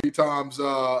 120 times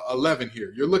 11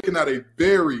 here? You're looking at a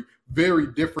very, very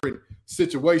different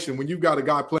situation when you've got a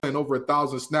guy playing over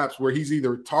 1,000 snaps where he's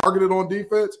either targeted on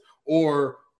defense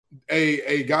or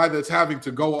a guy that's having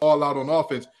to go all out on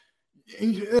offense.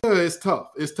 Yeah, it's tough.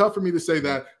 It's tough for me to say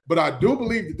that, but I do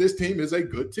believe that this team is a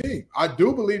good team. I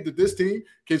do believe that this team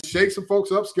can shake some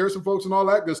folks up, scare some folks, and all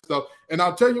that good stuff. And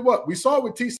I'll tell you what, we saw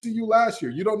with TCU last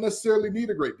year. You don't necessarily need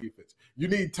a great defense. You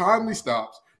need timely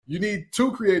stops. You need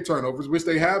to create turnovers, which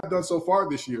they have done so far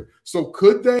this year. So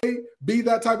could they be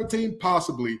that type of team?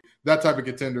 Possibly that type of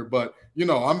contender. But,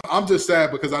 I'm just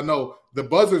sad because I know the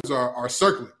buzzards are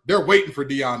circling. They're waiting for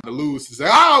Deion to lose to say,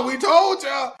 we told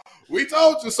you. We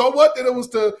told you. So what that it was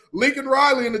to Lincoln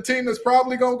Riley and the team that's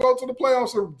probably going to go to the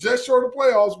playoffs or just short of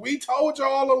playoffs. We told you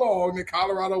all along that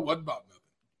Colorado wasn't about nothing.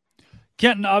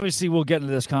 Kenton, obviously we'll get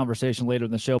into this conversation later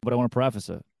in the show, but I want to preface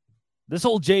it. This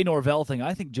whole Jay Norvell thing,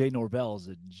 I think Jay Norvell is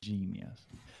a genius.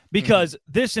 Because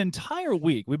this entire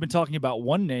week, we've been talking about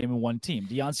one name and one team,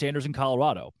 Deion Sanders in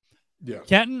Colorado. Yeah.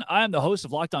 Kenton, I am the host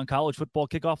of Locked On College Football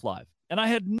Kickoff Live. And I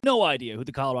had no idea who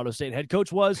the Colorado State head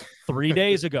coach was 3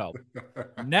 days ago.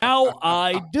 Now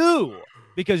I do,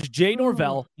 because Jay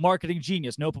Norvell, marketing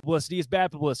genius. No publicity is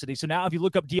bad publicity. So now if you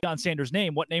look up Deion Sanders'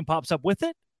 name, what name pops up with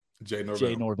it? Jay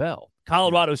Norvell.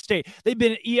 Colorado State. They've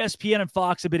been at ESPN and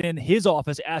Fox have been in his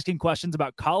office asking questions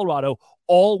about Colorado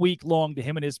all week long to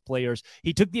him and his players.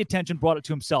 He took the attention, brought it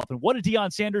to himself. And what did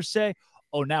Deion Sanders say?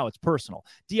 Oh, now it's personal.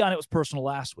 Deion, it was personal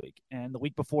last week and the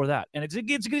week before that. And is it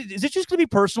just going to be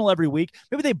personal every week?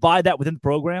 Maybe they buy that within the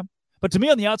program. But to me,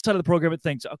 on the outside of the program, it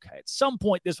thinks, okay, at some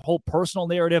point, this whole personal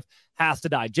narrative has to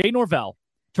die. Jay Norvell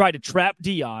tried to trap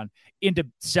Deion into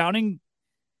sounding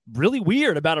really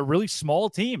weird about a really small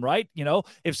team, right?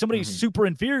 If somebody super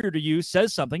inferior to you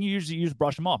says something, you usually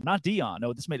brush them off. Not Deion.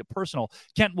 No, this made it personal.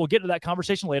 Kent, we'll get to that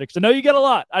conversation later because I know you get a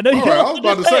lot. I was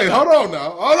about to say, hold on,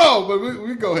 but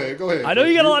we go ahead. I know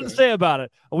you got a lot to say about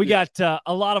it. We got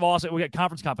a lot of awesome. We got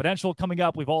Conference Confidential coming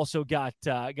up. We've also got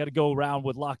to go around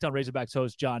with Locked On Razorbacks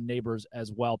host John Neighbors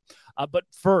as well. But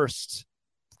first,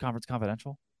 Conference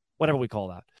Confidential, whatever we call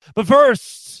that. But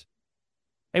first,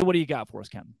 hey, what do you got for us,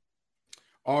 Kenton?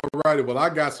 All righty. Well, I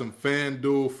got some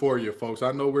FanDuel for you, folks.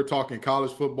 I know we're talking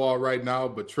college football right now,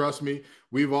 but trust me,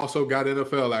 we've also got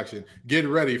NFL action. Get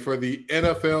ready for the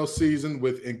NFL season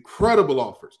with incredible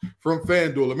offers from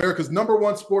FanDuel, America's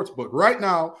 #1 sports book. Right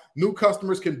now, new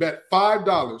customers can bet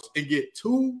 $5 and get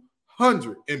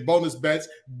 $200 in bonus bets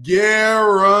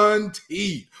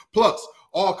guaranteed. Plus,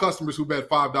 all customers who bet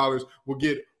 $5 will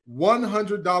get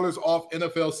 $100 off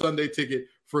NFL Sunday ticket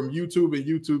from YouTube and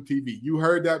YouTube TV. You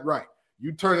heard that right.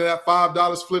 You turn that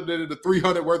 $5, flip it into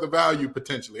 $300 worth of value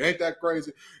potentially. Ain't that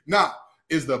crazy? Now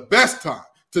is the best time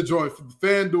to join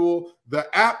FanDuel. The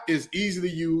app is easy to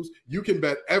use. You can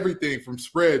bet everything from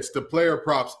spreads to player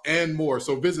props and more.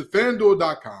 So visit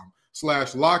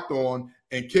FanDuel.com/lockedon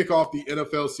and kick off the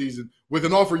NFL season with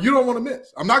an offer you don't want to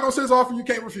miss. I'm not going to say it's an offer you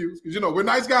can't refuse because, we're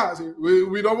nice guys here.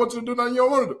 We don't want you to do nothing you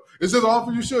don't want to do. It's just an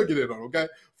offer you should get in on, okay?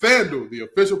 FanDuel, the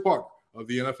official partner of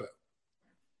the NFL.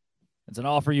 It's an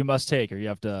offer you must take, or you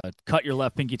have to cut your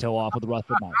left pinky toe off with the rest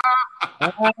of the knife.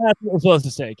 That's what we're supposed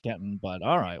to say, Kenton, but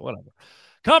all right, whatever.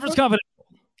 Conference Confidential.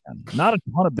 Not a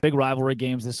ton of big rivalry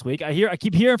games this week. I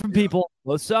keep hearing from people,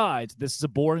 both sides, this is a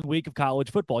boring week of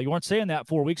college football. You weren't saying that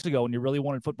 4 weeks ago when you really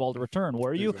wanted football to return,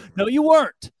 were you? No, you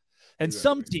weren't. And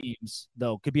some teams,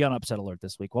 though, could be on upset alert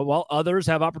this week, while others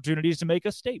have opportunities to make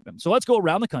a statement. So let's go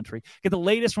around the country, get the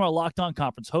latest from our Locked On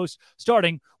Conference hosts,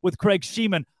 starting with Craig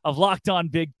Sheeman of Locked On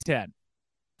Big Ten.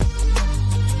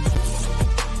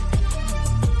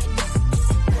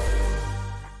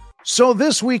 So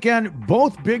this weekend,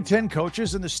 both Big Ten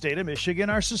coaches in the state of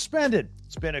Michigan are suspended.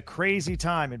 It's been a crazy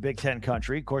time in Big Ten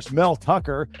country. Of course, Mel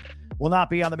Tucker will not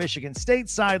be on the Michigan State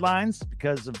sidelines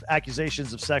because of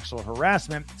accusations of sexual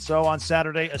harassment. So on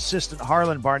Saturday, assistant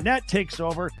Harlan Barnett takes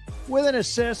over with an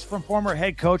assist from former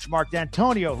head coach Mark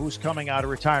D'Antonio, who's coming out of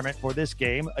retirement for this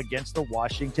game against the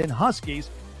Washington Huskies,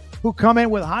 who come in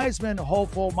with Heisman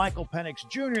hopeful Michael Penix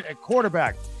Jr. at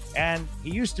quarterback. And he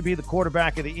used to be the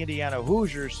quarterback of the Indiana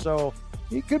Hoosiers, so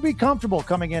he could be comfortable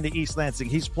coming into East Lansing.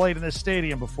 He's played in this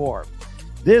stadium before.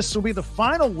 This will be the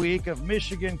final week of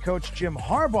Michigan coach Jim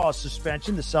Harbaugh's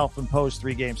suspension, the self-imposed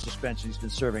 3-game suspension he's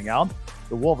been serving out.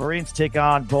 The Wolverines take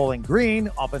on Bowling Green.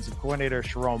 Offensive coordinator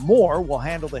Sharon Moore will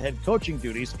handle the head coaching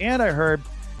duties. And I heard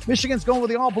Michigan's going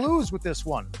with the all blues with this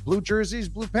one. Blue jerseys,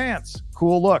 blue pants.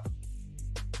 Cool look.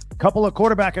 Couple of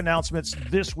quarterback announcements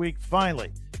this week,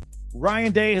 finally.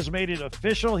 Ryan Day has made it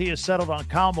official. He has settled on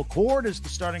Kyle McCord as the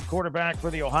starting quarterback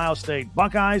for the Ohio State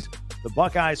Buckeyes. The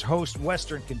Buckeyes host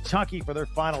Western Kentucky for their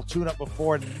final tune-up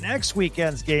before next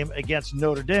weekend's game against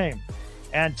Notre Dame.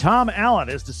 And Tom Allen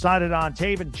has decided on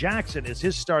Taven Jackson as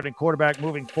his starting quarterback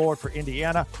moving forward for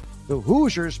Indiana. The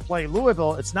Hoosiers play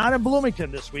Louisville. It's not in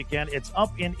Bloomington this weekend. It's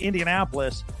up in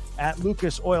Indianapolis at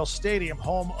Lucas Oil Stadium,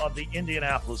 home of the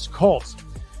Indianapolis Colts.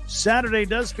 Saturday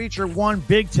does feature one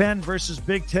Big Ten versus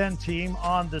Big Ten team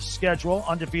on the schedule.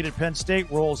 Undefeated Penn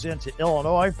State rolls into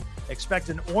Illinois. Expect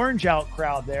an orange-out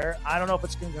crowd there. I don't know if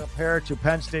it's going to compare to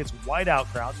Penn State's white-out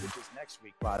crowd, which is next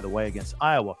week, by the way, against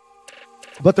Iowa.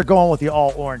 But they're going with the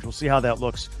all-orange. We'll see how that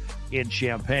looks in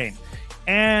Champaign.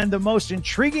 And the most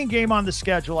intriguing game on the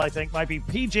schedule, I think, might be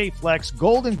PJ Fleck's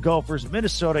Golden Gophers,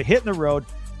 Minnesota, hitting the road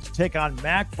to take on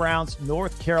Mac Brown's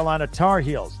North Carolina Tar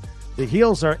Heels. The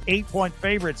Heels are 8-point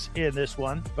favorites in this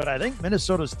one, but I think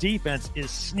Minnesota's defense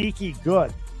is sneaky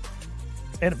good.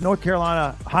 And if North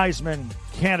Carolina Heisman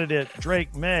candidate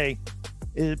Drake May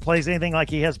plays anything like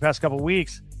he has the past couple of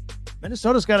weeks,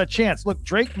 Minnesota's got a chance. Look,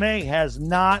 Drake May has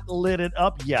not lit it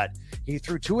up yet. He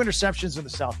threw 2 interceptions in the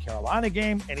South Carolina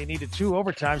game, and he needed 2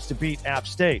 overtimes to beat App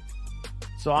State.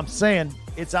 So I'm saying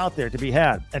it's out there to be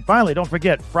had. And finally, don't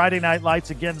forget, Friday Night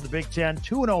Lights again in the Big Ten,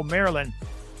 2-0 Maryland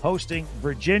hosting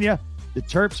Virginia. The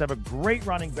Terps have a great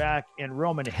running back in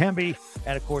Roman Hemby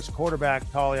and, of course, quarterback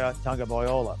Talia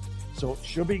Tagovailoa. So it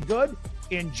should be good.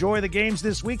 Enjoy the games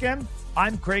this weekend.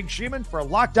 I'm Craig Sheeman for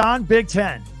Locked On Big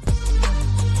Ten.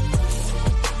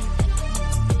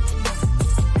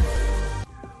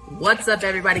 What's up,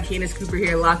 everybody? Candace Cooper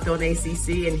here, Locked On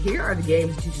ACC, and here are the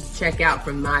games that you should check out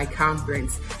from my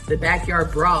conference. The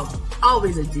Backyard Brawl,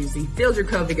 always a doozy. Phil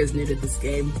Dracovic is new to this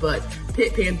game, but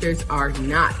Pitt Panthers are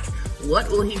not.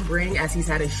 What will he bring as he's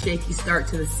had a shaky start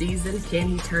to the season? Can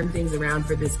he turn things around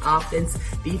for this offense?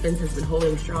 Defense has been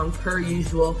holding strong per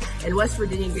usual. And West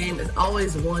Virginia game is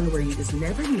always one where you just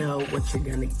never know what you're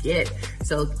going to get.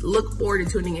 So look forward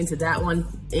to tuning into that one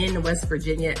in West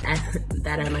Virginia,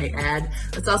 that I might add.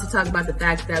 Let's also talk about the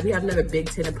fact that we have another Big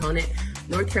Ten opponent.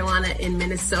 North Carolina and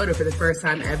Minnesota, for the first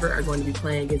time ever, are going to be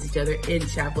playing against each other in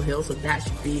Chapel Hill. So that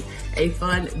should be a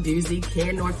fun doozy.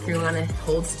 Can North Carolina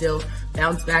hold still,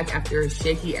 bounce back after a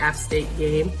shaky App State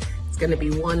game? It's going to be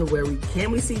one where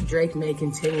we see Drake May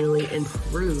continually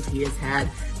improve. He has had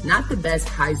not the best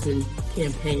Heisman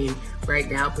campaign right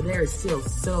now, but there is still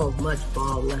so much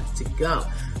ball left to go.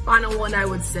 Final one, I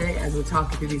would say, as we're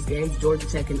talking through these games, Georgia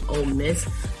Tech and Ole Miss.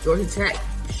 Georgia Tech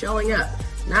showing up.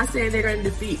 Not saying they're going to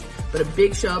defeat, but a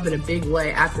big show up in a big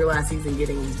way after last season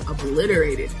getting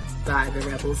obliterated by the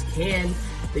Rebels. Can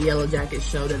the Yellow Jackets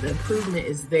show that the improvement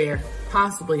is there,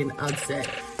 possibly an upset,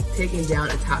 taking down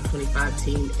a top 25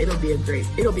 team? It'll be a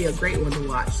great one to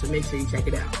watch, so make sure you check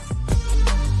it out.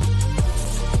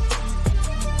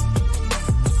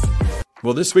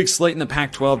 Well, this week's slate in the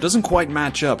Pac-12 doesn't quite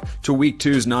match up to Week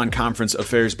 2's non-conference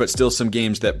affairs, but still some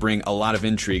games that bring a lot of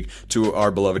intrigue to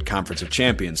our beloved Conference of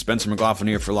Champions. Spencer McLaughlin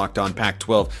here for Locked On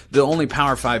Pac-12. The only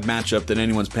Power 5 matchup that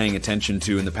anyone's paying attention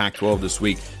to in the Pac-12 this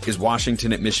week is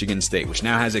Washington at Michigan State, which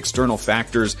now has external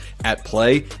factors at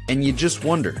play, and you just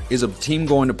wonder, is a team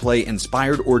going to play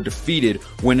inspired or defeated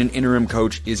when an interim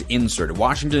coach is inserted?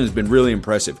 Washington has been really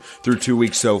impressive through 2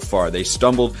 weeks so far. They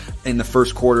stumbled in the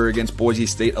first quarter against Boise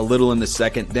State, a little in the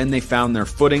second. Then they found their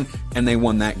footing, and they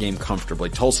won that game comfortably.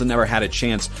 Tulsa never had a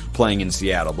chance playing in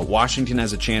Seattle, but Washington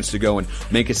has a chance to go and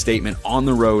make a statement on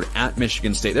the road at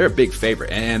Michigan State. They're a big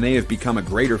favorite, and they have become a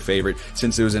greater favorite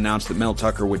since it was announced that Mel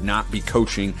Tucker would not be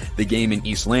coaching the game in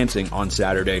East Lansing on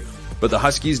Saturday. But the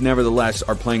Huskies, nevertheless,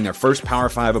 are playing their first Power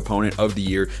 5 opponent of the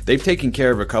year. They've taken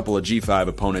care of a couple of G5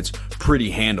 opponents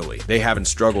pretty handily. They haven't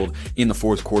struggled in the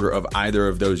fourth quarter of either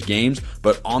of those games,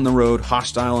 but on the road,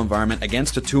 hostile environment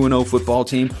against a 2-0 football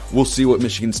team, we'll see what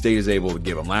Michigan State is able to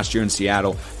give them. Last year in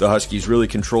Seattle, the Huskies really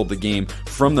controlled the game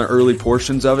from the early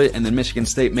portions of it, and then Michigan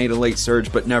State made a late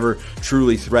surge, but never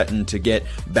truly threatened to get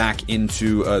back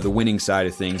into the winning side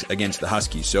of things against the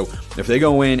Huskies. So if they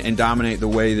go in and dominate the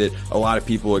way that a lot of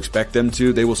people expect them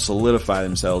to, they will solidify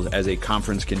themselves as a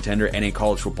conference contender and a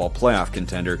college football playoff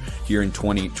contender here in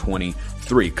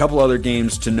 2023. A couple other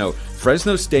games to note.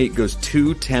 Fresno State goes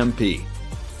to Tempe.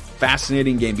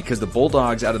 Fascinating game because the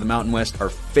Bulldogs out of the Mountain West are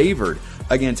favored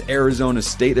against Arizona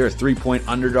State. They're a 3-point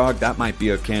underdog. That might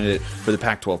be a candidate for the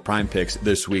Pac-12 prime picks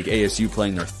this week. ASU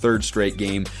playing their third straight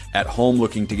game at home,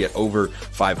 looking to get over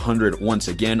 500 once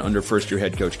again under first-year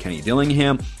head coach Kenny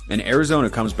Dillingham. And Arizona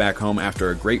comes back home after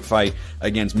a great fight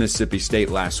against Mississippi State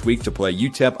last week to play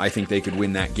UTEP. I think they could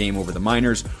win that game over the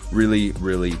Miners. Really,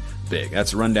 really big.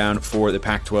 That's a rundown for the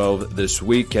Pac-12 this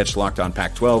week. Catch Locked On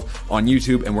Pac-12 on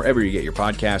YouTube and wherever you get your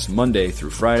podcasts Monday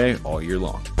through Friday all year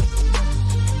long.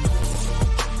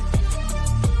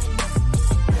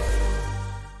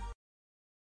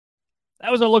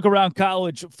 That was a look around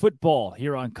college football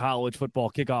here on College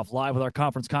Football Kickoff Live with our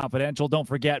Conference Confidential. Don't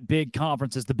forget, big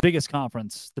conferences, the biggest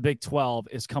conference, the Big 12,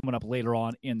 is coming up later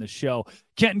on in the show.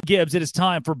 Kenton Gibbs, it is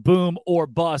time for Boom or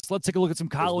Bust. Let's take a look at some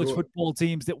college football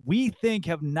teams that we think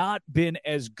have not been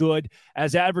as good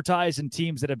as advertised and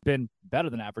teams that have been better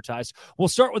than advertised. We'll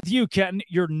start with you, Kenton,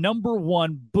 your number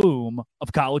one boom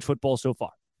of college football so far.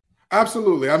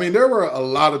 Absolutely. I mean, there were a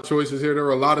lot of choices here. There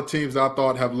were a lot of teams I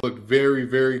thought have looked very,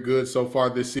 very good so far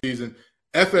this season.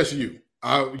 FSU,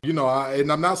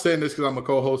 and I'm not saying this because I'm a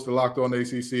co-host of Locked On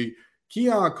ACC.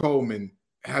 Keon Coleman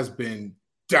has been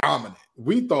dominant.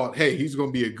 We thought, hey, he's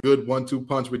going to be a good 1-2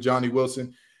 punch with Johnny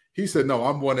Wilson. He said, no,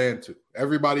 I'm 1 and 2.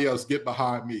 Everybody else get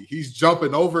behind me. He's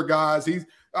jumping over guys.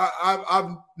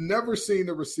 I've never seen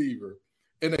a receiver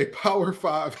in a Power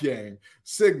 5 game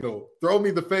signal, throw me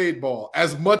the fade ball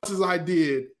as much as I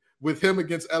did with him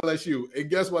against LSU. And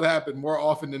guess what happened more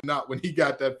often than not when he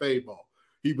got that fade ball?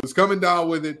 He was coming down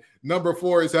with it. Number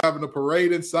 4 is having a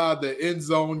parade inside the end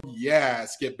zone. Yeah,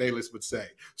 Skip Bayless would say.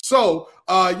 So,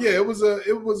 it was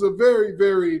a very,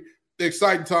 very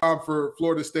exciting time for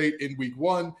Florida State in week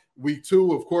 1. Week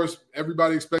 2, of course,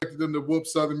 everybody expected them to whoop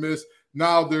Southern Miss.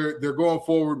 Now they're going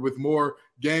forward with more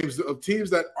games of teams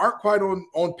that aren't quite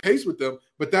on pace with them,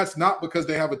 but that's not because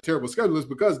they have a terrible schedule. It's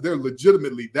because they're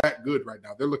legitimately that good right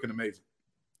now. They're looking amazing.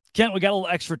 Kent, we got a little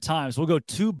extra time, so we'll go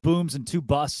 2 booms and 2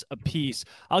 busts apiece.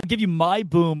 I'll give you my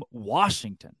boom,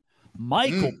 Washington.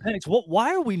 Michael Penix.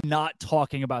 Why are we not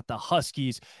talking about the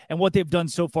Huskies and what they've done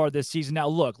so far this season? Now,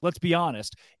 look, let's be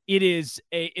honest. The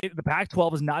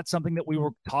Pac-12 is not something that we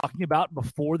were talking about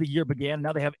before the year began.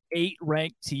 Now they have 8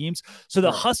 ranked teams. So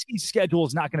the Huskies schedule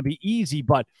is not going to be easy,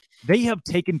 but they have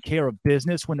taken care of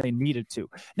business when they needed to.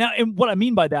 Now, and what I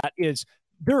mean by that is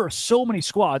there are so many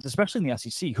squads, especially in the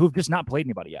SEC, who have just not played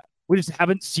anybody yet. We just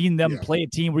haven't seen them play a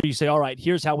team where you say, all right,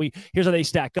 here's how they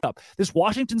stack up. This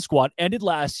Washington squad ended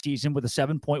last season with a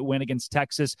 7-point win against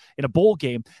Texas in a bowl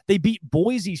game. They beat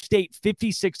Boise State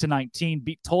 56-19,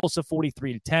 beat Tulsa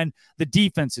 43-10. The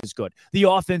defense is good. The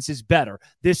offense is better.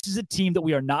 This is a team that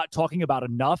we are not talking about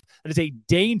enough. That is a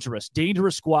dangerous,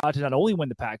 dangerous squad to not only win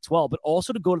the Pac-12, but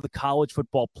also to go to the college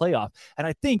football playoff. And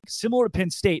I think similar to Penn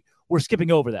State, we're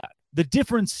skipping over that. The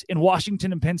difference in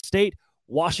Washington and Penn State,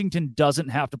 Washington doesn't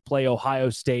have to play Ohio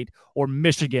State or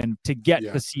Michigan to get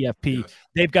the CFP. Yeah.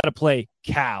 They've got to play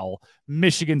Cal,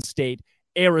 Michigan State,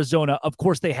 Arizona. Of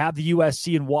course, they have the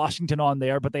USC and Washington on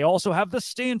there, but they also have the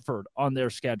Stanford on their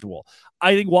schedule.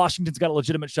 I think Washington's got a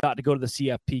legitimate shot to go to the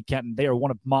CFP, Kenton. They are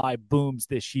one of my booms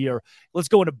this year. Let's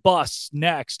go into busts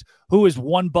next. Who is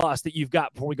one bust that you've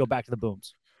got before we go back to the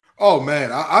booms? Oh,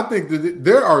 man, I think that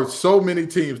there are so many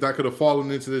teams that could have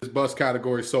fallen into this bust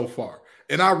category so far.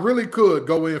 And I really could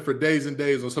go in for days and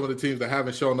days on some of the teams that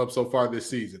haven't shown up so far this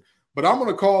season. But I'm going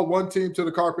to call one team to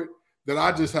the carpet that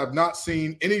I just have not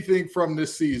seen anything from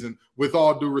this season, with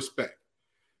all due respect.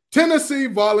 Tennessee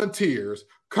Volunteers,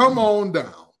 come on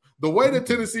down. The way the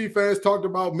Tennessee fans talked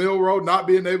about Milroe not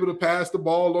being able to pass the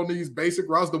ball on these basic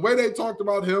routes, the way they talked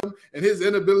about him and his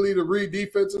inability to read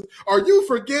defenses, are you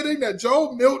forgetting that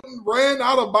Joe Milton ran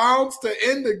out of bounds to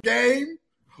end the game?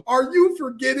 Are you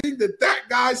forgetting that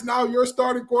guy's now your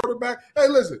starting quarterback? Hey,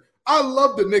 listen, I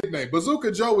love the nickname.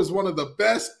 Bazooka Joe is one of the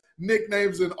best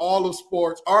nicknames in all of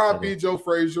sports. R.I.P. Joe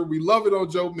Frazier. We love it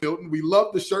on Joe Milton. We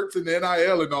love the shirts and the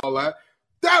NIL and all that.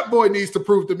 That boy needs to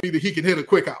prove to me that he can hit a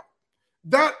quick out.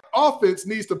 That offense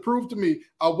needs to prove to me.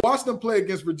 I watched them play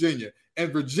against Virginia,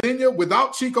 and Virginia,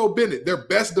 without Chico Bennett, their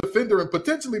best defender and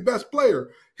potentially best player,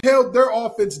 held their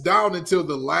offense down until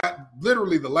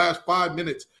literally the last 5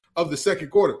 minutes of the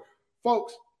second quarter.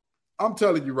 Folks, I'm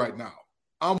telling you right now,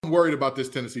 I'm worried about this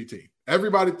Tennessee team.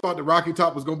 Everybody thought the Rocky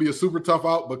Top was going to be a super tough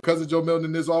out because of Joe Milton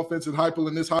in this offense and Heupel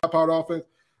in this high-powered offense.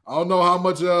 I don't know how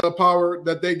much power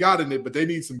that they got in it, but they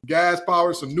need some gas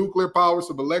power, some nuclear power,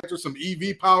 some electric, some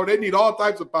EV power. They need all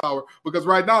types of power because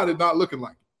right now they're not looking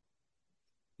like it.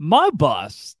 My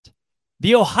bust,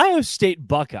 the Ohio State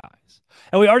Buckeyes.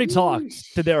 And we already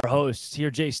talked to their hosts here,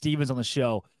 Jay Stevens, on the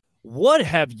show. What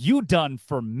have you done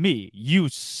for me? You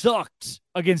sucked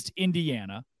against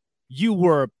Indiana. You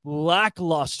were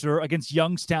lackluster against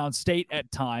Youngstown State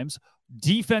at times.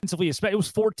 Defensively, it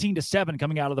was 14-7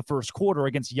 coming out of the first quarter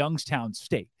against Youngstown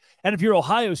State. And if you're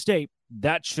Ohio State,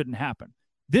 that shouldn't happen.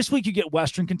 This week you get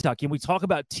Western Kentucky, and we talk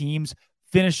about teams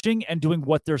finishing and doing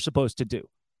what they're supposed to do.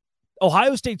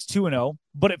 Ohio State's 2-0,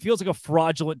 but it feels like a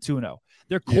fraudulent 2-0.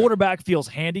 Their quarterback feels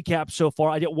handicapped so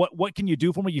far. What can you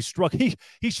do for me?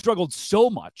 He struggled so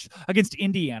much against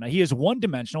Indiana. He is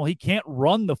one-dimensional. He can't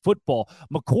run the football.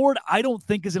 McCord, I don't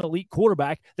think, is an elite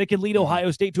quarterback that can lead Ohio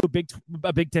State to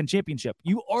a Big Ten championship.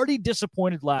 You already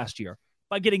disappointed last year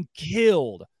by getting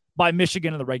killed by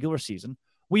Michigan in the regular season.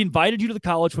 We invited you to the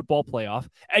college football playoff,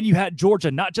 and you had Georgia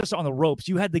not just on the ropes.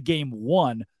 You had the game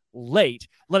won late,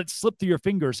 let it slip through your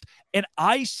fingers. And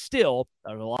there's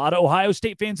a lot of Ohio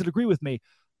State fans that agree with me.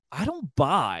 I don't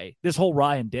buy this whole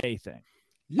Ryan Day thing.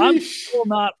 Yeesh. I'm still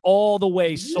not all the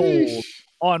way sold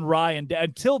on Ryan Day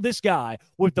until this guy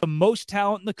with the most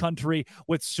talent in the country,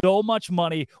 with so much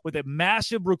money, with a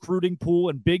massive recruiting pool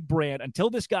and big brand, until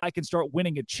this guy can start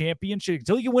winning a championship,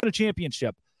 until you can win a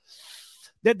championship.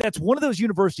 That's one of those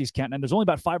universities, Kent, and there's only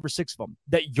about 5 or 6 of them,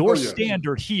 that your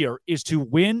standard here is to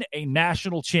win a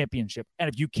national championship. And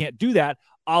if you can't do that,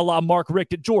 a la Mark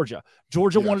Richt at Georgia.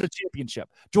 Georgia wanted a championship.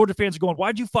 Georgia fans are going,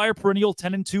 why'd you fire perennial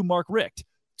 10-2 Mark Richt?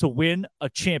 To win a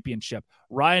championship.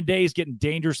 Ryan Day is getting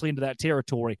dangerously into that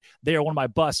territory. They are one of my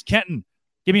busts. Kenton,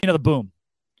 give me another boom.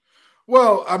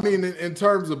 Well, I mean, in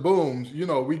terms of booms,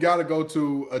 we got to go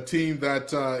to a team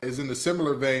that is in the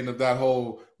similar vein of that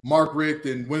whole Mark Richt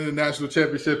and winning the national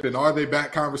championship and are they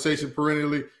back conversation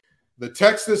perennially. The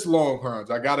Texas Longhorns,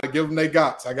 I got to give them their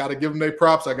guts. I got to give them their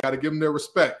props. I got to give them their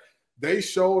respect. They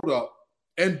showed up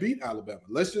and beat Alabama.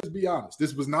 Let's just be honest.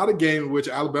 This was not a game in which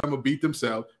Alabama beat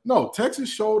themselves. No, Texas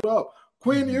showed up.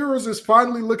 Quinn Ewers is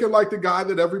finally looking like the guy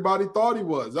that everybody thought he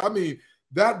was. I mean,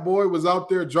 that boy was out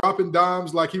there dropping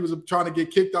dimes like he was trying to get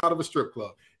kicked out of a strip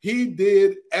club. He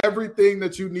did everything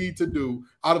that you need to do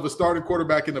out of a starting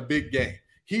quarterback in a big game.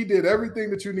 He did everything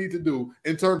that you need to do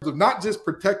in terms of not just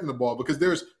protecting the ball, because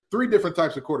there's 3 different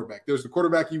types of quarterback. There's the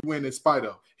quarterback you win in spite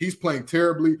of. He's playing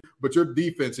terribly, but your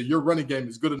defense and your running game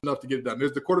is good enough to get it done.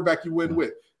 There's the quarterback you win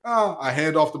with. I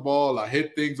hand off the ball. I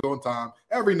hit things on time.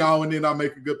 Every now and then I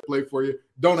make a good play for you.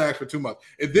 Don't ask for too much.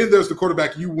 And then there's the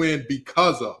quarterback you win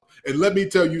because of. And let me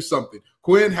tell you something.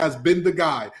 Quinn has been the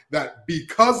guy that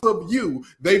because of you,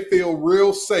 they feel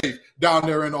real safe down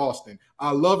there in Austin.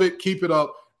 I love it. Keep it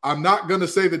up. I'm not going to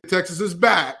say that Texas is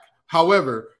back.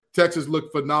 However, Texas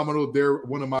looked phenomenal. They're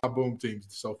one of my boom teams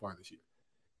so far this year.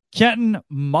 Kenton,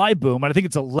 my boom, and I think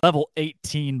it's a level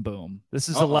 18 boom. This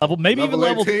is a level, maybe even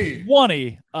level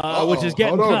 20, which is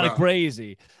getting kind of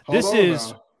crazy. This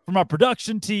is from our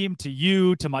production team to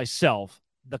you to myself,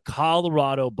 the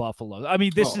Colorado Buffaloes. I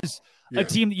mean, this is a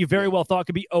team that you very well thought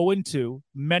could be 0-2.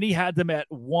 Many had them at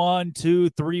 1, 2,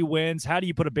 3 wins. How do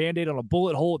you put a Band-Aid on a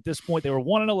bullet hole at this point? They were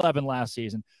 1-11 last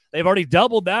season. They've already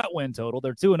doubled that win total.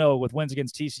 They're 2-0 with wins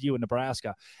against TCU and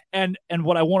Nebraska. And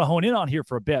what I want to hone in on here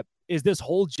for a bit is this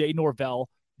whole Jay Norvell,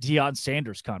 Deion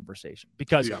Sanders conversation.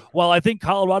 Because while I think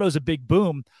Colorado is a big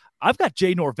boom, I've got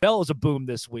Jay Norvell as a boom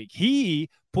this week. He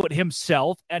put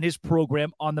himself and his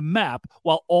program on the map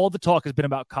while all the talk has been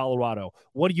about Colorado.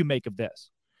 What do you make of this?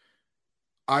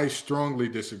 I strongly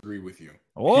disagree with you.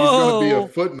 Whoa. He's going to be a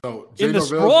footnote. In the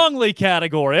strongly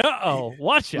category.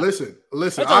 Watch out. Listen.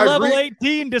 That's a level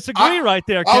 18 disagree right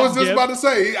there. I was just about to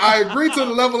say, I agree to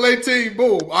the level 18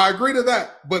 boom. I agree to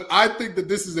that. But I think that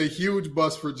this is a huge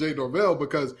bust for Jay Norvell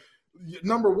because,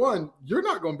 number one, you're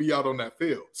not going to be out on that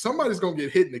field. Somebody's going to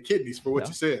get hit in the kidneys for what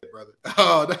you said, brother.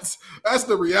 That's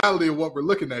the reality of what we're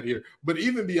looking at here. But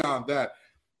even beyond that,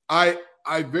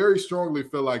 I very strongly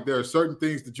feel like there are certain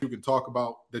things that you can talk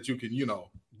about that you can,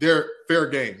 they're fair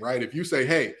game, right? If you say,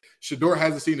 hey, Shedeur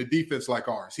hasn't seen a defense like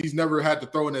ours. He's never had to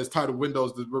throw in as tight of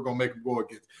windows that we're going to make him go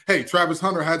against. Hey, Travis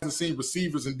Hunter hasn't seen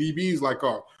receivers and DBs like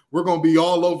ours. We're going to be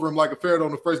all over him like a ferret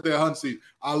on the first day of hunting season.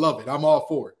 I love it. I'm all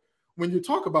for it. When you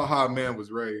talk about how a man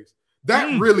was raised,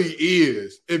 that really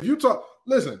is. If you talk,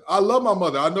 listen, I love my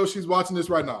mother. I know she's watching this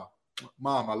right now.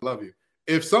 Mom, I love you.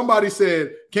 If somebody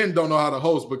said Ken don't know how to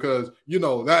host because,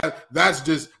 that's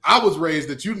just, I was raised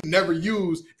that you never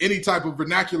use any type of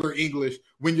vernacular English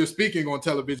when you're speaking on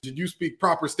television. You speak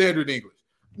proper standard English.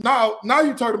 Now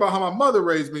you're talking about how my mother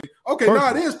raised me. Okay, now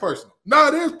it is personal.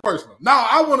 Now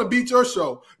I want to beat your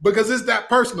show because it's that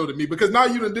personal to me because now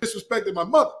you done disrespected my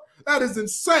mother. That is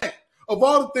insane. Of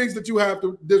all the things that you have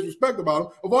to disrespect about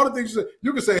them, of all the things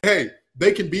you can say, hey,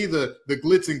 they can be the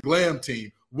glitz and glam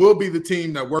team. We'll be the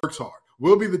team that works hard.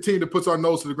 We'll be the team that puts our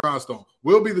nose to the grindstone.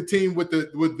 We'll be the team with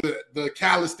the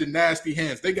calloused and nasty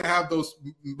hands. They can have those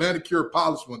manicured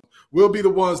polished ones. We'll be the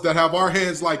ones that have our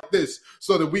hands like this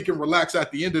so that we can relax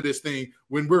at the end of this thing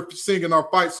when we're singing our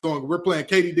fight song. We're playing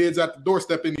Katie Dids at the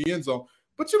doorstep in the end zone.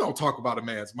 But you don't talk about a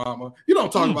man's mama. You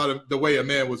don't talk about the way a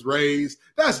man was raised.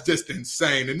 That's just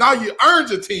insane. And now you earned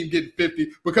your team getting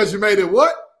 50 because you made it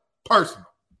what? Personal.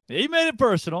 He made it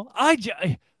personal.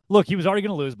 Look, he was already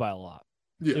going to lose by a lot.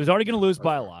 Yeah. He was already going to lose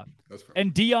by a lot. That's right.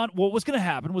 And Deion, what was going to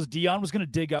happen was Deion was going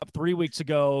to dig up 3 weeks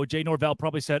ago. Jay Norvell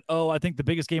probably said, I think the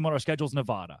biggest game on our schedule is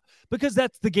Nevada because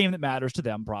that's the game that matters to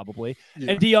them probably.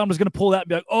 Yeah. And Deion was going to pull that and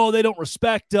be like, they don't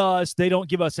respect us. They don't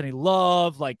give us any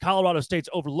love. Like Colorado State's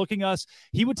overlooking us.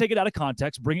 He would take it out of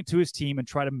context, bring it to his team and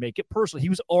try to make it personal. He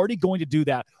was already going to do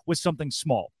that with something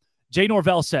small. Jay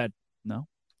Norvell said, no,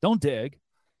 don't dig.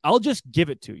 I'll just give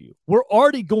it to you. We're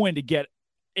already going to get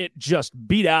it just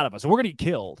beat out of us. We're going to get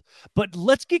killed. But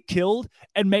let's get killed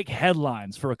and make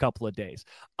headlines for a couple of days.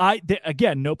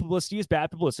 Again, no publicity is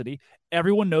bad publicity.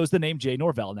 Everyone knows the name Jay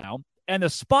Norvell now. And the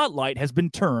spotlight has been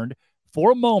turned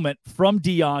for a moment from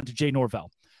Deion to Jay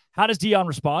Norvell. How does Deion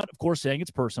respond? Of course, saying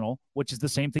it's personal, which is the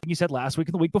same thing he said last week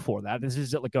and the week before that. This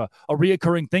is like a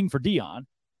reoccurring thing for Deion.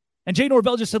 And Jay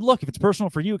Norvell just said, look, if it's personal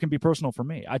for you, it can be personal for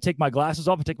me. I take my glasses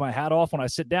off. I take my hat off when I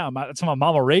sit down. That's how my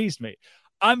mama raised me.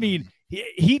 I mean,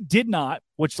 he did not,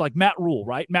 which like Matt Rule,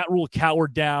 right? Matt Rule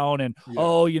cowered down and,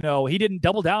 he didn't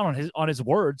double down on his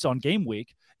words on game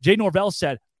week. Jay Norvell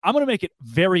said, I'm going to make it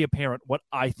very apparent what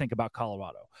I think about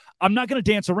Colorado. I'm not going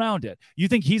to dance around it. You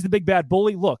think he's the big bad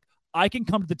bully? Look, I can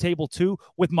come to the table too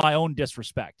with my own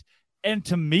disrespect. And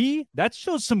to me, that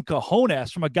shows some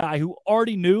cojones from a guy who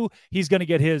already knew he's going to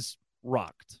get his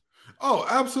rocked. Oh,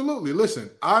 absolutely.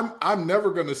 Listen, I'm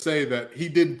never going to say that he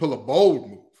didn't pull a bold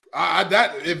move.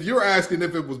 That if you're asking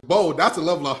if it was bold, that's a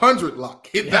level 100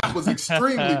 lock. That was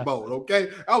extremely bold, okay?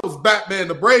 That was Batman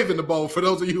the Brave in the bold for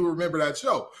those of you who remember that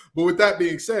show. But with that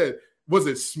being said, was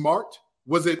it smart?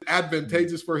 Was it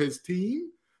advantageous for his team?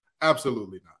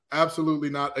 Absolutely not. Absolutely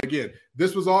not. Again,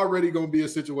 this was already going to be a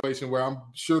situation where I'm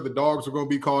sure the dogs were going to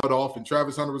be called off and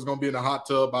Travis Hunter was going to be in a hot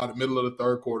tub by the middle of the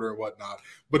third quarter and whatnot.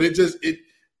 But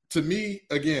to me,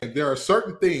 again, there are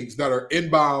certain things that are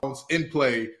inbounds, in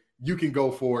play. You can go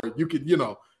for it. You can,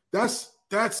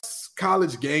 that's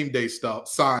college game day stuff,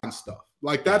 sign stuff.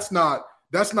 Like that's not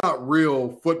real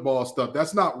football stuff.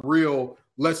 That's not real.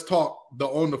 Let's talk the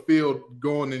on the field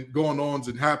going ons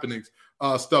and happenings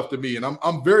stuff to me. And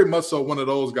I'm very much so one of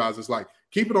those guys. It's like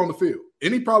keep it on the field.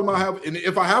 Any problem I have, and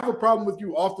if I have a problem with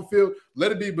you off the field,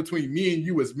 let it be between me and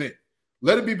you as men.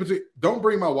 Let it be between. Don't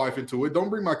bring my wife into it. Don't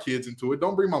bring my kids into it.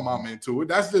 Don't bring my mama into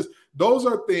it. Those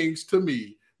are things to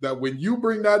me that when you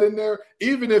bring that in there,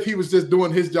 even if he was just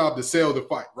doing his job to sell the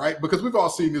fight, right? Because we've all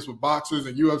seen this with boxers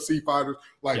and UFC fighters.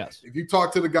 Like, If you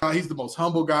talk to the guy, he's the most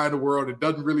humble guy in the world and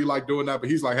doesn't really like doing that.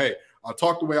 But he's like, hey, I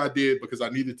talked the way I did because I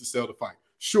needed to sell the fight.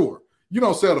 Sure, you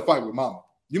don't sell the fight with mama.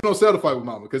 You don't sell the fight with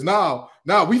mama because now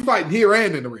we fighting here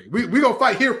and in the ring. We going to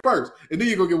fight here first, and then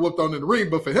you're going to get whooped on in the ring.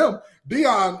 But for him,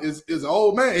 Deion is an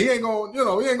old man. He ain't going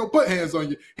to put hands on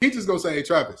you. He just going to say, hey,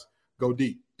 Travis, go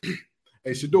deep.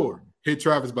 Hey, Shedeur, hit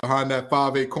Travis behind that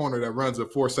 5'8" corner that runs a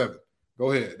 4.7.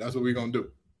 Go ahead. That's what we're going to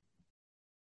do.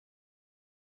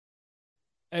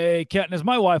 Hey, Kenton, is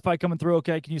my Wi-Fi coming through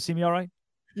okay? Can you see me all right?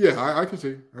 Yeah, I can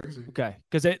see. Okay,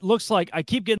 because it looks like I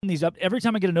keep getting these up. Every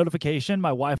time I get a notification, my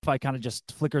Wi-Fi kind of just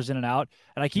flickers in and out.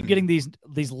 And I keep getting these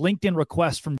LinkedIn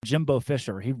requests from Jimbo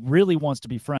Fisher. He really wants to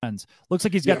be friends. Looks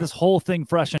like he's got this whole thing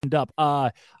freshened up.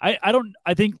 I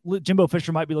think Jimbo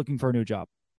Fisher might be looking for a new job.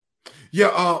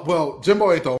 Yeah, well,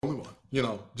 Jimbo ain't the only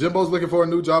one. Jimbo's looking for a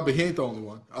new job, but he ain't the only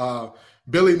one.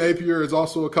 Billy Napier is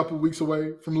also a couple weeks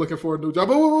away from looking for a new job.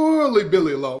 But we'll leave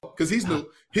Billy alone because he's new.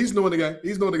 He's new in the game.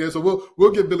 He's new in the game. So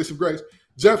we'll give Billy some grace.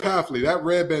 Jeff Hafley, that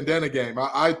red bandana game,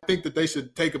 I think that they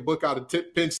should take a book out of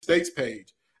Penn State's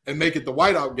page and make it the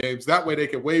whiteout games. That way they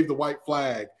can wave the white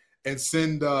flag and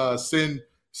send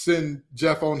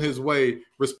Jeff on his way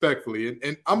respectfully.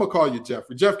 And I'm going to call you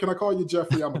Jeffrey. Jeff, can I call you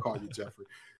Jeffrey? I'm going to call you Jeffrey.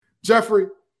 Jeffrey,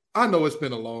 I know it's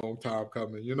been a long time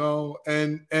coming,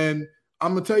 and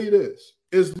I'm going to tell you this.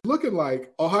 It's looking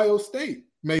like Ohio State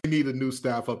may need a new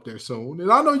staff up there soon.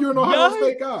 And I know you're an Ohio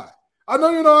State guy. I know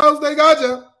you're an Ohio State guy,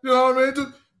 Jeff. You know what I mean?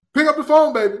 Just pick up the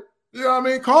phone, baby. You know what I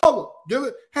mean? Call him. Give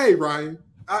it. Hey, Ryan,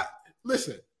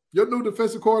 listen, your new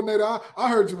defensive coordinator, I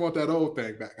heard you want that old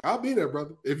thing back. I'll be there,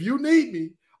 brother. If you need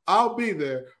me, I'll be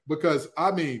there because,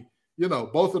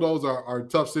 both of those are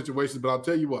tough situations. But I'll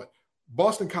tell you what,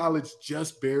 Boston College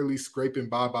just barely scraping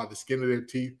by the skin of their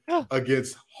teeth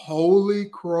against Holy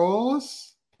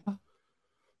Cross.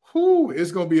 Whew,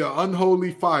 it's going to be an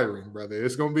unholy firing, brother.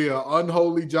 It's going to be an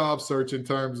unholy job search in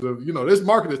terms of, this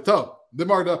market is tough.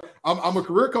 I'm a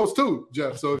career coach too,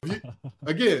 Jeff. So if you,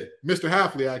 again, Mr.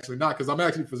 Hafley, actually, not because I'm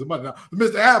asking for some money now.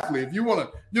 Mr. Hafley, if you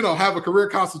want to, have a career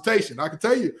consultation, I can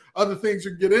tell you other things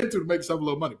you can get into to make yourself a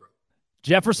little money, bro.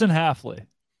 Jefferson Hafley.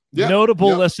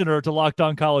 Notable listener to Locked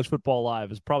On College Football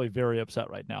Live is probably very upset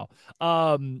right now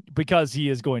because he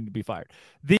is going to be fired.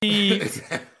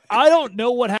 I don't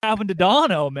know what happened to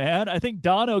Dono, man. I think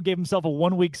Dono gave himself a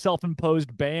 1-week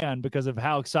self-imposed ban because of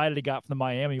how excited he got from the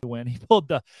Miami win. He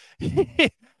pulled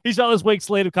he saw this week's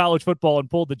slate of college football and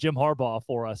pulled the Jim Harbaugh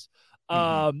for us.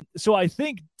 So I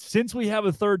think since we have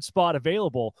a third spot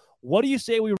available, what do you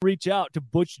say we reach out to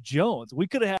Butch Jones? We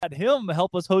could have had him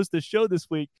help us host this show this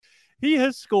week. He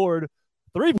has scored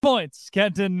 3 points,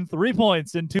 Kenton, 3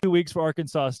 points in 2 weeks for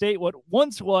Arkansas State. What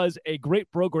once was a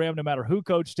great program, no matter who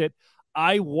coached it.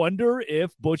 I wonder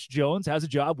if Butch Jones has a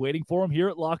job waiting for him here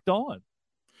at Locked On.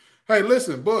 Hey,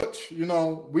 listen, Butch, we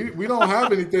don't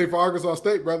have anything for Arkansas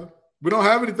State, brother. We don't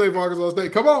have anything for Arkansas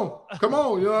State. Come on. You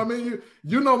know what I mean?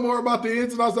 You know more about the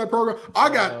ins and outs of that program. I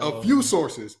got a few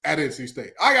sources at NC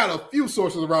State. I got a few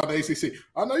sources around the ACC.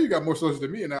 I know you got more sources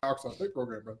than me in that Arkansas State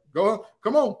program, brother. Go on.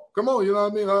 Come on. You know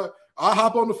what I mean? I'll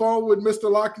hop on the phone with Mr.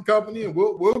 Lock and Company, and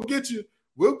we'll get you.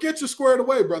 We'll get you squared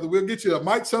away, brother. We'll get you a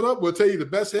mic set up. We'll tell you the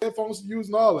best headphones to use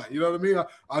and all that. You know what I mean?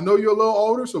 I know you're a little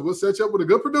older, so we'll set you up with a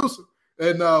good producer,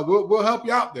 and we'll help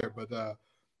you out there. But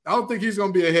I don't think he's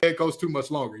going to be a head coach too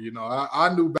much longer.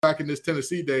 I knew back in his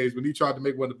Tennessee days when he tried to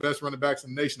make one of the best running backs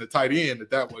in the nation a tight end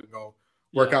that wasn't going to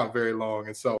work out very long.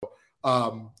 And so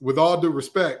with all due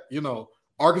respect,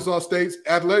 Arkansas State's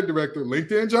athletic director,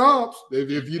 LinkedIn Jobs,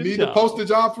 if you need to post a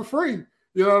job for free,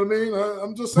 you know what I mean?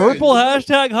 I'm just saying. Purple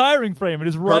hashtag hiring frame. It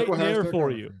is right there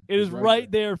for you. It is right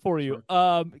there for you.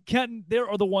 Kenton, there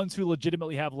are the ones who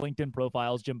legitimately have LinkedIn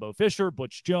profiles. Jimbo Fisher,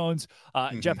 Butch Jones,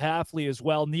 Jeff Hafley as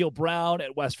well. Neil Brown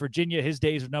at West Virginia. His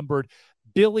days are numbered.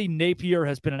 Billy Napier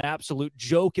has been an absolute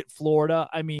joke at Florida.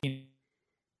 I mean,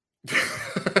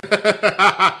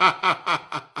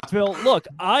 Phil, look,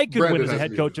 I could win as a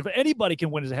head coach. If anybody can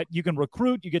win as a head, you can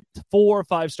recruit, you get 4 or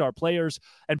 5-star players,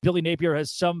 and Billy Napier has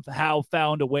somehow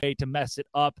found a way to mess it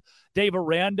up. Dave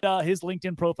Aranda, his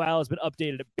LinkedIn profile has been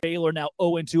updated at Baylor, now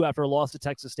 0-2 after a loss to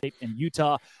Texas State and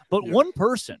Utah. But one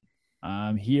person,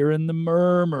 I'm hearing the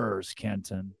murmurs,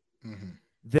 Kenton,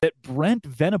 that Brent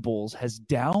Venables has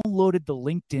downloaded the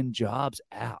LinkedIn Jobs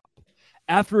app.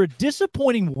 After a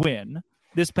disappointing win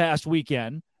this past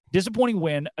weekend,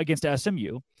 against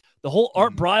SMU, the whole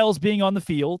Art Briles being on the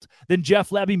field, then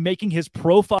Jeff Labby making his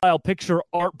profile picture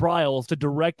Art Briles to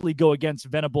directly go against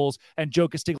Venables and Joe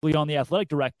Castiglione, the athletic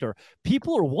director.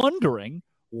 People are wondering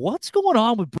what's going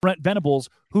on with Brent Venables,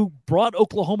 who brought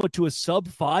Oklahoma to a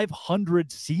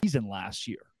sub-500 season last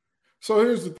year. So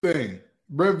here's the thing.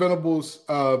 Brent Venables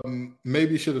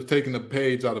maybe should have taken a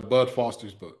page out of Bud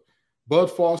Foster's book. Bud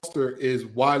Foster is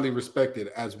widely respected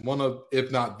as one of,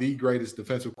 if not the greatest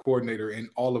defensive coordinator in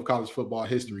all of college football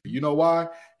history. You know why?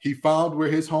 He found where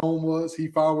his home was. He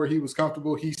found where he was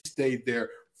comfortable. He stayed there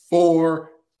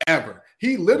forever.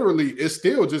 He literally is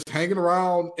still just hanging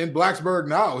around in Blacksburg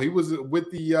now. He was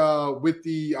with the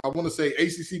I want to say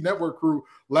ACC Network crew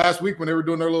last week when they were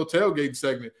doing their little tailgate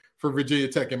segment for Virginia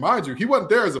Tech. And mind you, he wasn't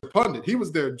there as a pundit. He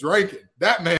was there drinking.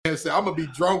 That man said, I'm going to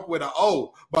be drunk with an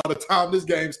O by the time this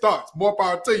game starts. More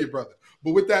power to you, brother.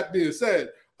 But with that being said,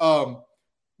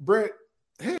 Brent,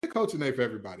 head coaching ain't for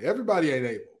everybody. Everybody ain't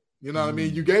able. You know what I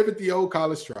mean? You gave it the old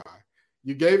college try.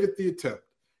 You gave it the attempt.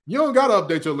 You don't got to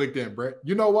update your LinkedIn, Brent.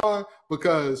 You know why?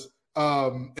 Because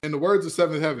in the words of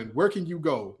Seventh Heaven, where can you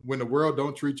go when the world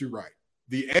don't treat you right?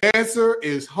 The answer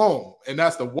is home, and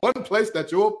that's the one place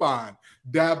that you'll find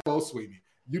Dabo Swinney.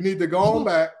 You need to go on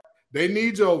back. They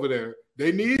need you over there.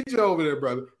 They need you over there,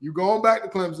 brother. You going back to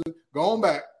Clemson. Go on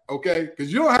back, okay?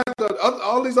 Because you don't have to,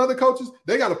 all these other coaches,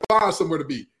 they got to find somewhere to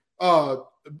be.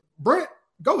 Brent,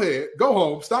 go ahead. Go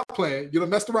home. Stop playing. You done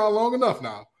messed around long enough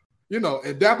now. And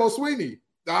Dabo Swinney,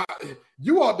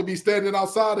 you ought to be standing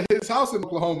outside of his house in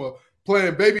Oklahoma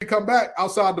playing Baby Come Back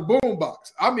outside the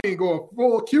boombox. I mean, going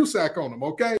full Cusack on him,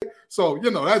 okay? So,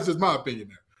 that's just my opinion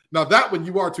there. Now, that one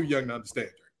you are too young to understand,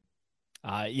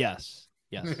 Drake. Yes,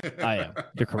 I am.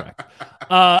 You're correct.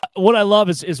 What I love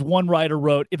is one writer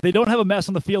wrote, if they don't have a mess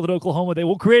on the field at Oklahoma, they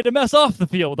will create a mess off the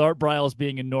field with Art Briles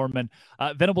being in Norman.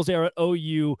 Venables' era at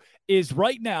OU is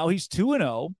right now, he's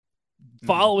 2-0.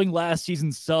 Following last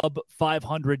season's sub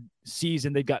 500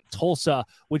 season, they've got Tulsa,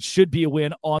 which should be a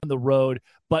win on the road.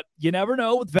 But you never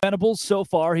know with Venables so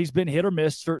far. He's been hit or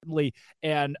miss, certainly.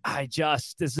 And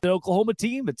this is an Oklahoma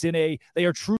team. They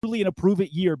are truly in a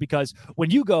prove-it year, because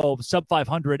when you go sub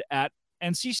 500 at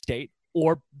NC State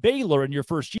or Baylor in your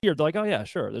first year, they're like, oh, yeah,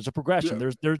 sure. There's a progression.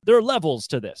 Yeah. There are levels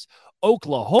to this.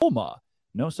 Oklahoma,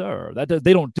 no, sir.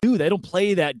 They don't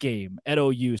play that game at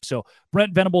OU. So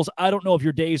Brent Venables, I don't know if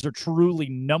your days are truly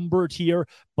numbered here,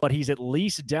 but he's at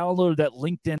least downloaded that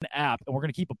LinkedIn app, and we're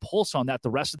going to keep a pulse on that the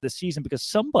rest of the season, because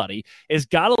somebody has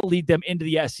got to lead them into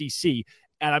the SEC.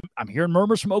 And I'm hearing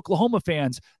murmurs from Oklahoma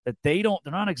fans that they're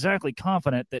not exactly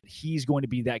confident that he's going to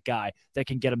be that guy that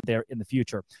can get them there in the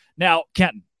future. Now,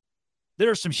 Kenton, there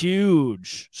are some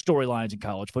huge storylines in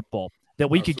college football that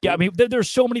we could get. I mean, there's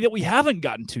so many that we haven't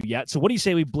gotten to yet. So what do you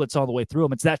say we blitz all the way through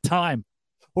them? It's that time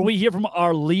where we hear from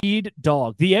our lead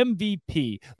dog, the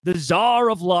MVP, the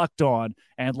czar of Locked On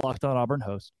and Locked On Auburn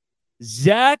host,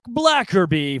 Zach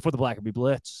Blackerby, for the Blackerby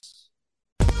Blitz.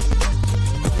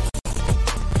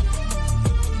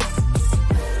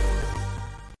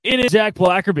 It is Zach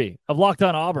Blackerby of Locked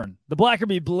On Auburn. The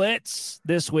Blackerby Blitz.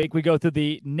 This week, we go through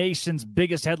the nation's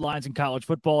biggest headlines in college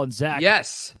football, and Zach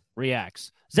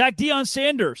reacts. Zach, Deion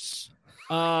Sanders,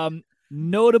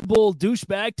 notable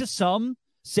douchebag to some,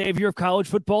 savior of college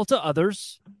football to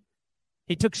others.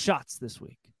 He took shots this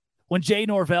week. When Jay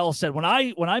Norvell said, when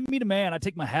I meet a man, I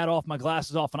take my hat off, my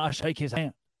glasses off, and I shake his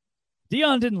hand.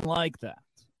 Deion didn't like that.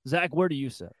 Zach, where do you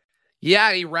sit?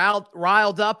 Yeah, he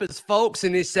riled up his folks,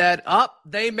 and he said,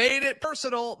 they made it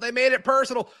personal. They made it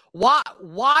personal.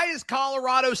 Why is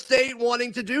Colorado State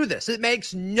wanting to do this? It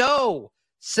makes no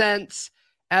sense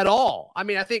at all. I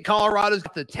mean, I think Colorado's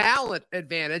got the talent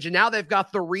advantage, and now they've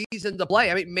got the reason to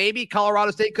play. I mean, maybe Colorado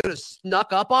State could have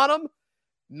snuck up on them.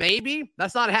 Maybe.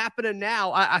 That's not happening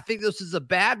now. I think this is a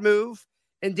bad move,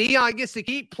 and Deion gets to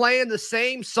keep playing the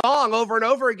same song over and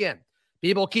over again.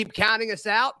 People keep counting us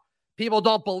out. People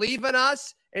don't believe in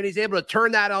us, and he's able to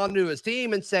turn that on to his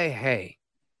team and say, hey,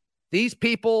 these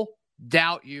people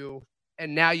doubt you,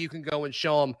 and now you can go and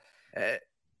show them.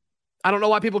 I don't know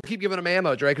why people keep giving him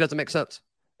ammo, Drake. It doesn't make sense.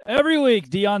 Every week,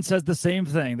 Deion says the same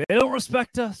thing. They don't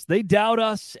respect us. They doubt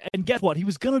us. And guess what? He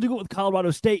was going to do it with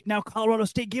Colorado State. Now Colorado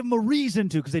State gave him a reason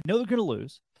to, because they know they're going to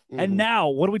lose. Mm-hmm. And now,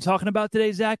 what are we talking about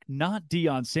today, Zach? Not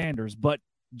Deion Sanders, but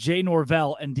Jay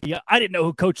Norvell and Deion. I didn't know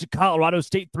who coached at Colorado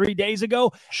State 3 days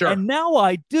ago. Sure. And now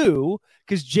I do,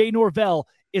 because Jay Norvell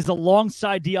is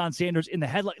alongside Deion Sanders in the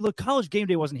headline. Look, College Game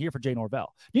Day wasn't here for Jay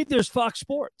Norvell. Neither is Fox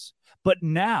Sports. But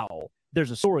now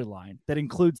there's a storyline that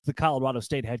includes the Colorado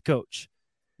State head coach.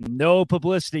 No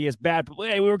publicity is bad.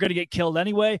 Hey, we were going to get killed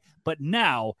anyway, but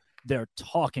now they're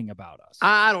talking about us.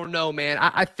 I don't know, man.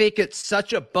 I think it's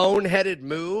such a boneheaded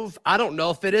move. I don't know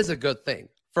if it is a good thing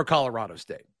for Colorado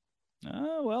State.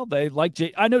 Well, they like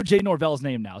Jay. I know Jay Norvell's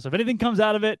name now, so if anything comes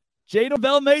out of it, Jay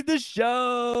Norvell made the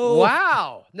show.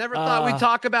 Wow. Never thought we'd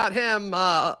talk about him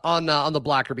on the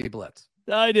Blackerby Blitz.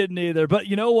 I didn't either. But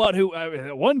you know what?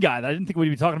 One guy that I didn't think we'd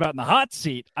be talking about in the hot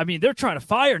seat. I mean, they're trying to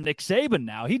fire Nick Saban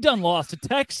now. He done lost to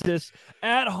Texas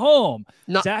at home.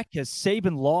 Zach, has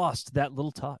Saban lost that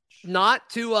little touch? Not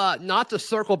to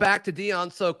circle back to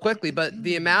Deion so quickly, but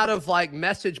the amount of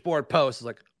message board posts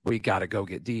like, we got to go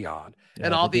get Deion. Yeah,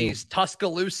 and all these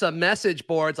Tuscaloosa message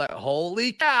boards like,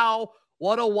 holy cow,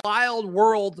 what a wild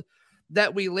world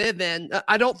that we live in.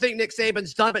 I don't think Nick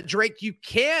Saban's done, but Drake, you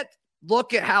can't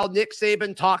look at how Nick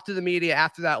Saban talked to the media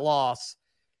after that loss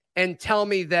and tell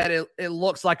me that it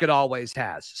looks like it always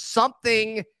has.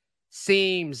 Something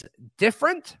seems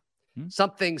different.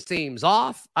 Something seems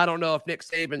off. I don't know if Nick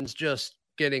Saban's just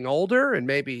getting older and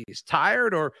maybe he's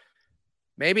tired, or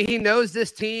maybe he knows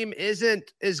this team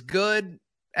isn't as good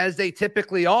as they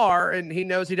typically are, and he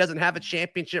knows he doesn't have a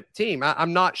championship team.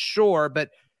 I'm not sure, but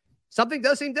something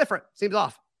does seem different. Seems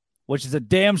off. which is a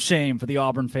damn shame for the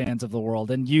Auburn fans of the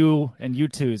world. And you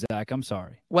too, Zach. I'm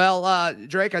sorry. Well,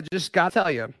 Drake, I just got to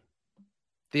tell you,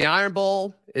 the Iron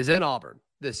Bowl is in Auburn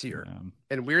this year.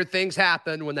 And weird things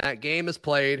happen when that game is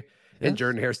played in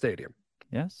Jordan-Hare Stadium.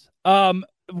 Yes.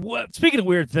 Speaking of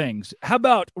weird things, how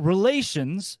about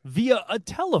relations via a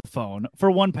telephone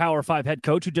for one Power 5 head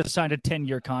coach who just signed a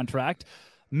 10-year contract?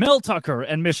 Mel Tucker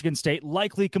and Michigan State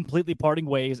likely completely parting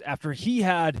ways after he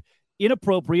had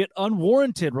inappropriate,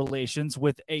 unwarranted relations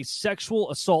with a sexual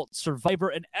assault survivor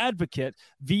and advocate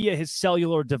via his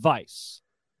cellular device.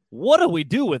 What do we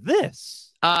do with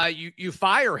this? You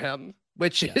fire him,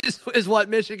 which is what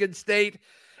Michigan State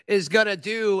is going to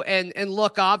do. And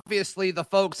look, obviously the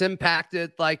folks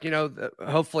impacted, like,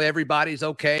 hopefully everybody's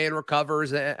okay and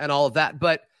recovers and all of that.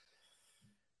 But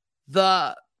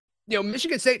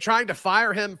Michigan State trying to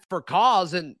fire him for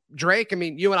cause, and Drake, I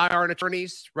mean, you and I aren't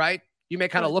attorneys, right? You may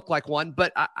kind of look like one,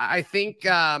 but I think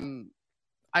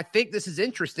this is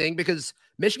interesting because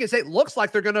Michigan State looks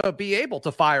like they're going to be able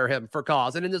to fire him for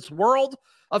cause. And in this world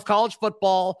of college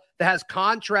football that has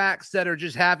contracts that are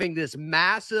just having this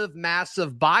massive,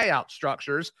 massive buyout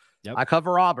structures, I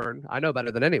cover Auburn. I know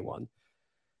better than anyone.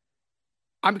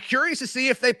 I'm curious to see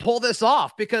if they pull this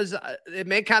off because it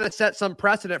may kind of set some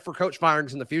precedent for coach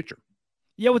firings in the future.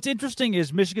 Yeah, what's interesting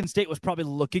is Michigan State was probably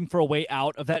looking for a way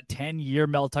out of that 10-year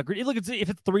Mel Tucker. Look, if it's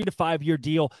a 3 to 5 year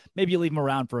deal, maybe you leave him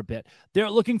around for a bit. They're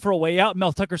looking for a way out.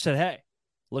 Mel Tucker said, hey,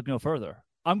 look no further.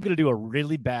 I'm going to do a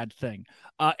really bad thing.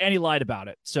 And he lied about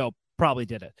it, so probably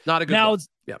did it. Not a good Now,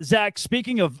 yep. Zach,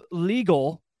 speaking of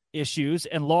legal issues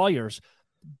and lawyers,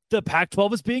 the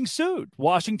Pac-12 is being sued.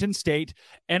 Washington State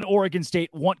and Oregon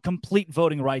State want complete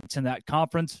voting rights in that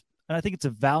conference, and I think it's a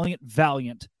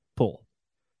valiant pull.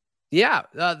 Yeah,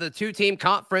 the two-team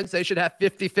conference, they should have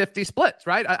 50-50 splits,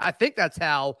 right? I think that's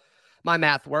how my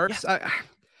math works. Yeah.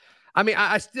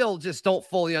 I still just don't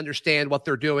fully understand what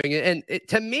they're doing. And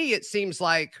to me, it seems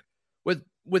like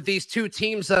with these two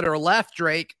teams that are left,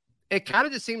 Drake, it kind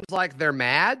of just seems like they're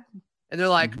mad. And they're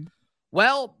like,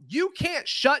 well, you can't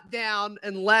shut down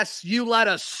unless you let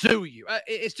us sue you.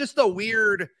 It's just a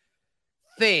weird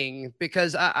thing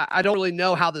because I don't really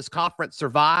know how this conference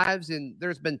survives. And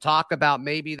there's been talk about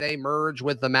maybe they merge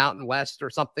with the Mountain West or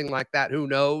something like that. Who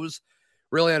knows?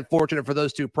 Really unfortunate for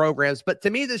those two programs. But to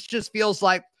me, this just feels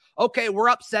like, okay, we're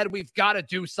upset. We've got to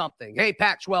do something. Hey,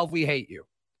 Pac-12, we hate you.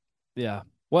 Yeah.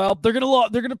 Well, they're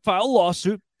gonna file a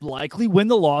lawsuit, likely win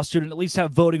the lawsuit, and at least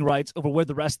have voting rights over where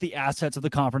the rest of the assets of the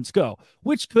conference go,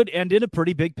 which could end in a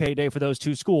pretty big payday for those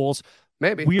two schools.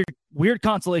 Maybe. Weird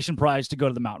consolation prize to go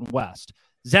to the Mountain West.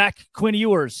 Zach, Quinn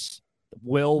Ewers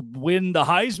will win the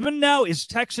Heisman now. Is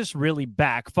Texas really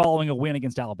back following a win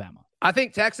against Alabama? I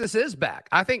think Texas is back.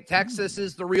 I think Texas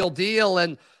is the real deal.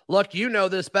 And look, you know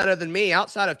this better than me.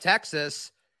 Outside of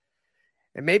Texas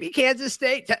and maybe Kansas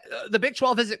State, the Big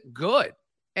 12 isn't good.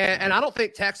 And I don't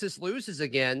think Texas loses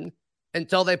again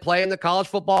until they play in the college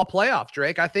football playoff,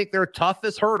 Drake. I think their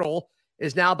toughest hurdle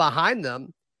is now behind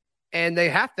them, and they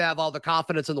have to have all the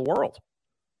confidence in the world.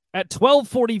 At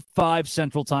 12:45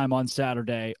 Central Time on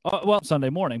Saturday, Sunday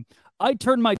morning, I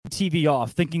turned my TV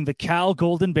off thinking the Cal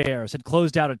Golden Bears had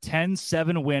closed out a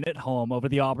 10-7 win at home over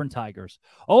the Auburn Tigers,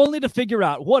 only to figure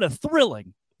out what a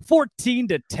thrilling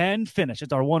 14-10 finish.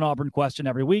 It's our one Auburn question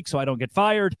every week, so I don't get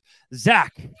fired.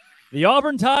 Zach, the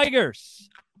Auburn Tigers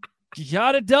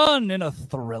got it done in a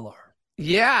thriller.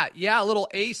 Yeah, a little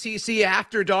ACC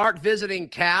after dark visiting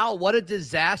Cal. What a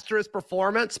disastrous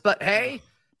performance, but hey,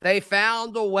 they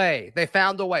found a way.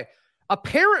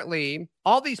 Apparently,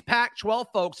 all these Pac-12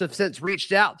 folks have since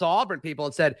reached out to Auburn people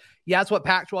and said, yeah, that's what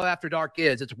Pac-12 After Dark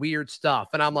is. It's weird stuff.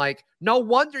 And I'm like, no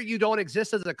wonder you don't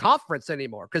exist as a conference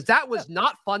anymore because that was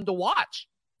not fun to watch.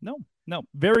 No.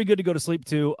 Very good to go to sleep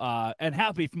to and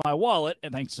happy for my wallet,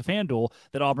 and thanks to FanDuel,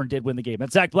 that Auburn did win the game.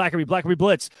 That's Zach Blackerby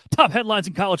Blitz. Top headlines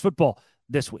in college football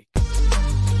this week.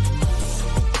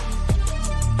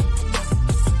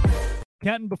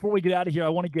 Kenton, before we get out of here, I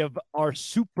want to give our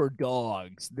super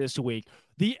dogs this week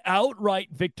the outright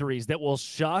victories that will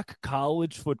shock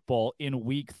college football in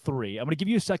week 3. I'm going to give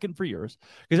you a second for yours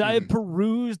because I have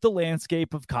perused the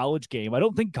landscape of college game. I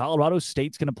don't think Colorado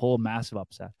State's going to pull a massive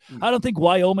upset. I don't think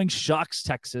Wyoming shocks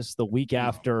Texas the week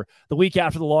after the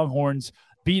Longhorns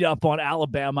beat up on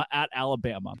Alabama at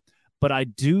Alabama. But I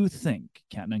do think,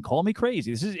 Kenton, and call me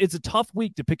crazy, it's a tough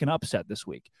week to pick an upset this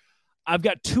week. I've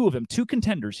got two of them, two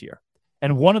contenders here.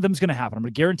 And one of them is going to happen. I'm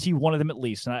going to guarantee one of them at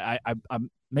least. And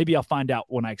I'm maybe I'll find out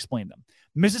when I explain them.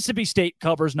 Mississippi State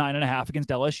covers 9.5 against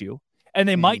LSU, and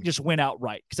they might just win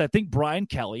outright because I think Brian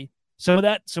Kelly Some of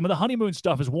the honeymoon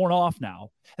stuff is worn off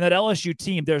now. And that LSU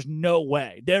team, there is no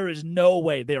way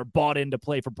they are bought in to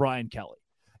play for Brian Kelly.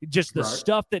 Just the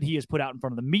stuff that he has put out in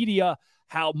front of the media,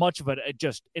 how much of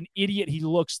just an idiot he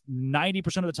looks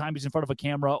 90% of the time he's in front of a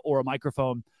camera or a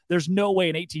microphone. There's no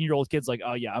way an 18-year-old kid's like,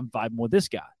 oh yeah, I'm vibing with this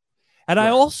guy. And I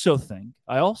also think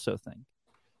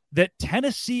that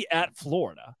Tennessee at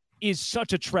Florida is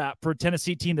such a trap for a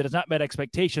Tennessee team that has not met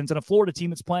expectations, and a Florida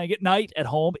team that's playing at night at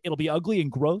home. It'll be ugly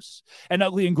and gross, and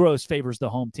ugly and gross favors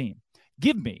the home team.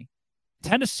 Give me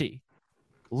Tennessee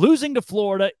losing to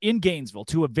Florida in Gainesville,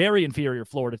 to a very inferior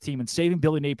Florida team, and saving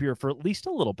Billy Napier for at least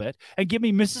a little bit, and give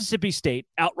me Mississippi State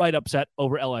outright upset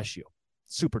over LSU.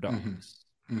 Super dogs.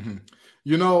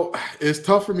 You know, it's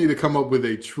tough for me to come up with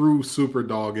a true super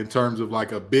dog in terms of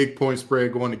like a big point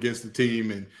spread going against the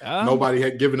team and nobody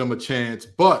had given them a chance.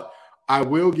 But I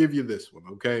will give you this one,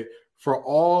 okay? For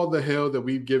all the hell that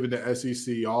we've given the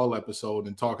SEC all episode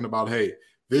and talking about, hey,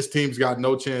 this team's got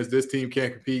no chance, this team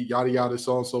can't compete, yada, yada,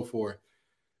 so on and so forth.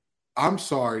 I'm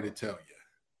sorry to tell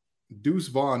you, Deuce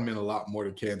Vaughn meant a lot more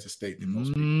to Kansas State than most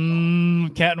people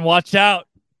thought. Canton, watch out.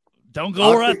 Don't go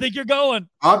where I think you're going.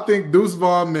 I think Deuce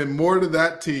Vaughn meant more to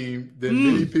that team than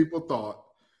many people thought.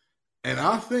 And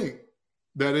I think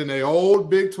that in an old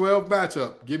Big 12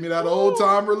 matchup, give me that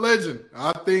old-time religion,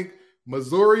 I think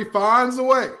Missouri finds a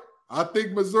way. I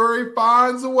think Missouri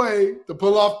finds a way to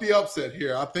pull off the upset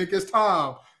here. I think it's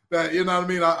time that, you know what I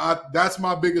mean? That's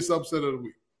my biggest upset of the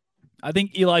week. I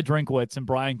think Eli Drinkwitz and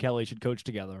Brian Kelly should coach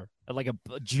together at like a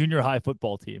junior high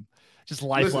football team. Just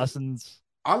life lessons.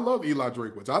 I love Eli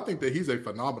Drinkwitz. I think that he's a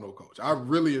phenomenal coach. I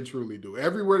really and truly do.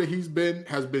 Everywhere that he's been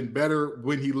has been better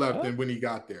when he left than when he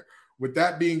got there. With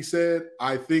that being said,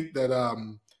 I think that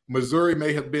Missouri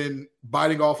may have been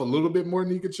biting off a little bit more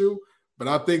than he could chew, but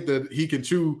I think that he can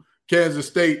chew Kansas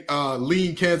State,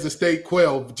 lean Kansas State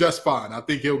quail just fine. I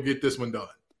think he'll get this one done.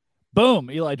 Boom.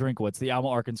 Eli Drinkwitz, the Alma,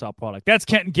 Arkansas product. That's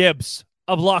Kenton Gibbs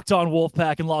of Locked On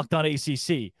Wolfpack and Locked On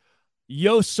ACC.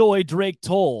 Yo soy Drake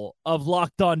Toll of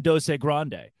Locked On Dose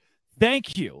Grande.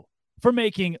 Thank you for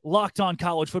making Locked On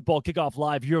College Football Kickoff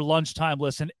Live your lunchtime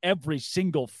listen every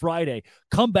single Friday.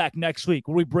 Come back next week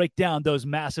where we break down those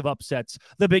massive upsets,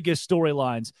 the biggest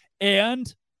storylines,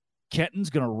 and Kenton's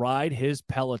going to ride his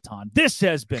Peloton. This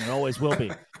has been, and always will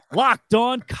be, Locked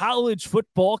On College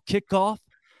Football Kickoff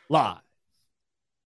Live.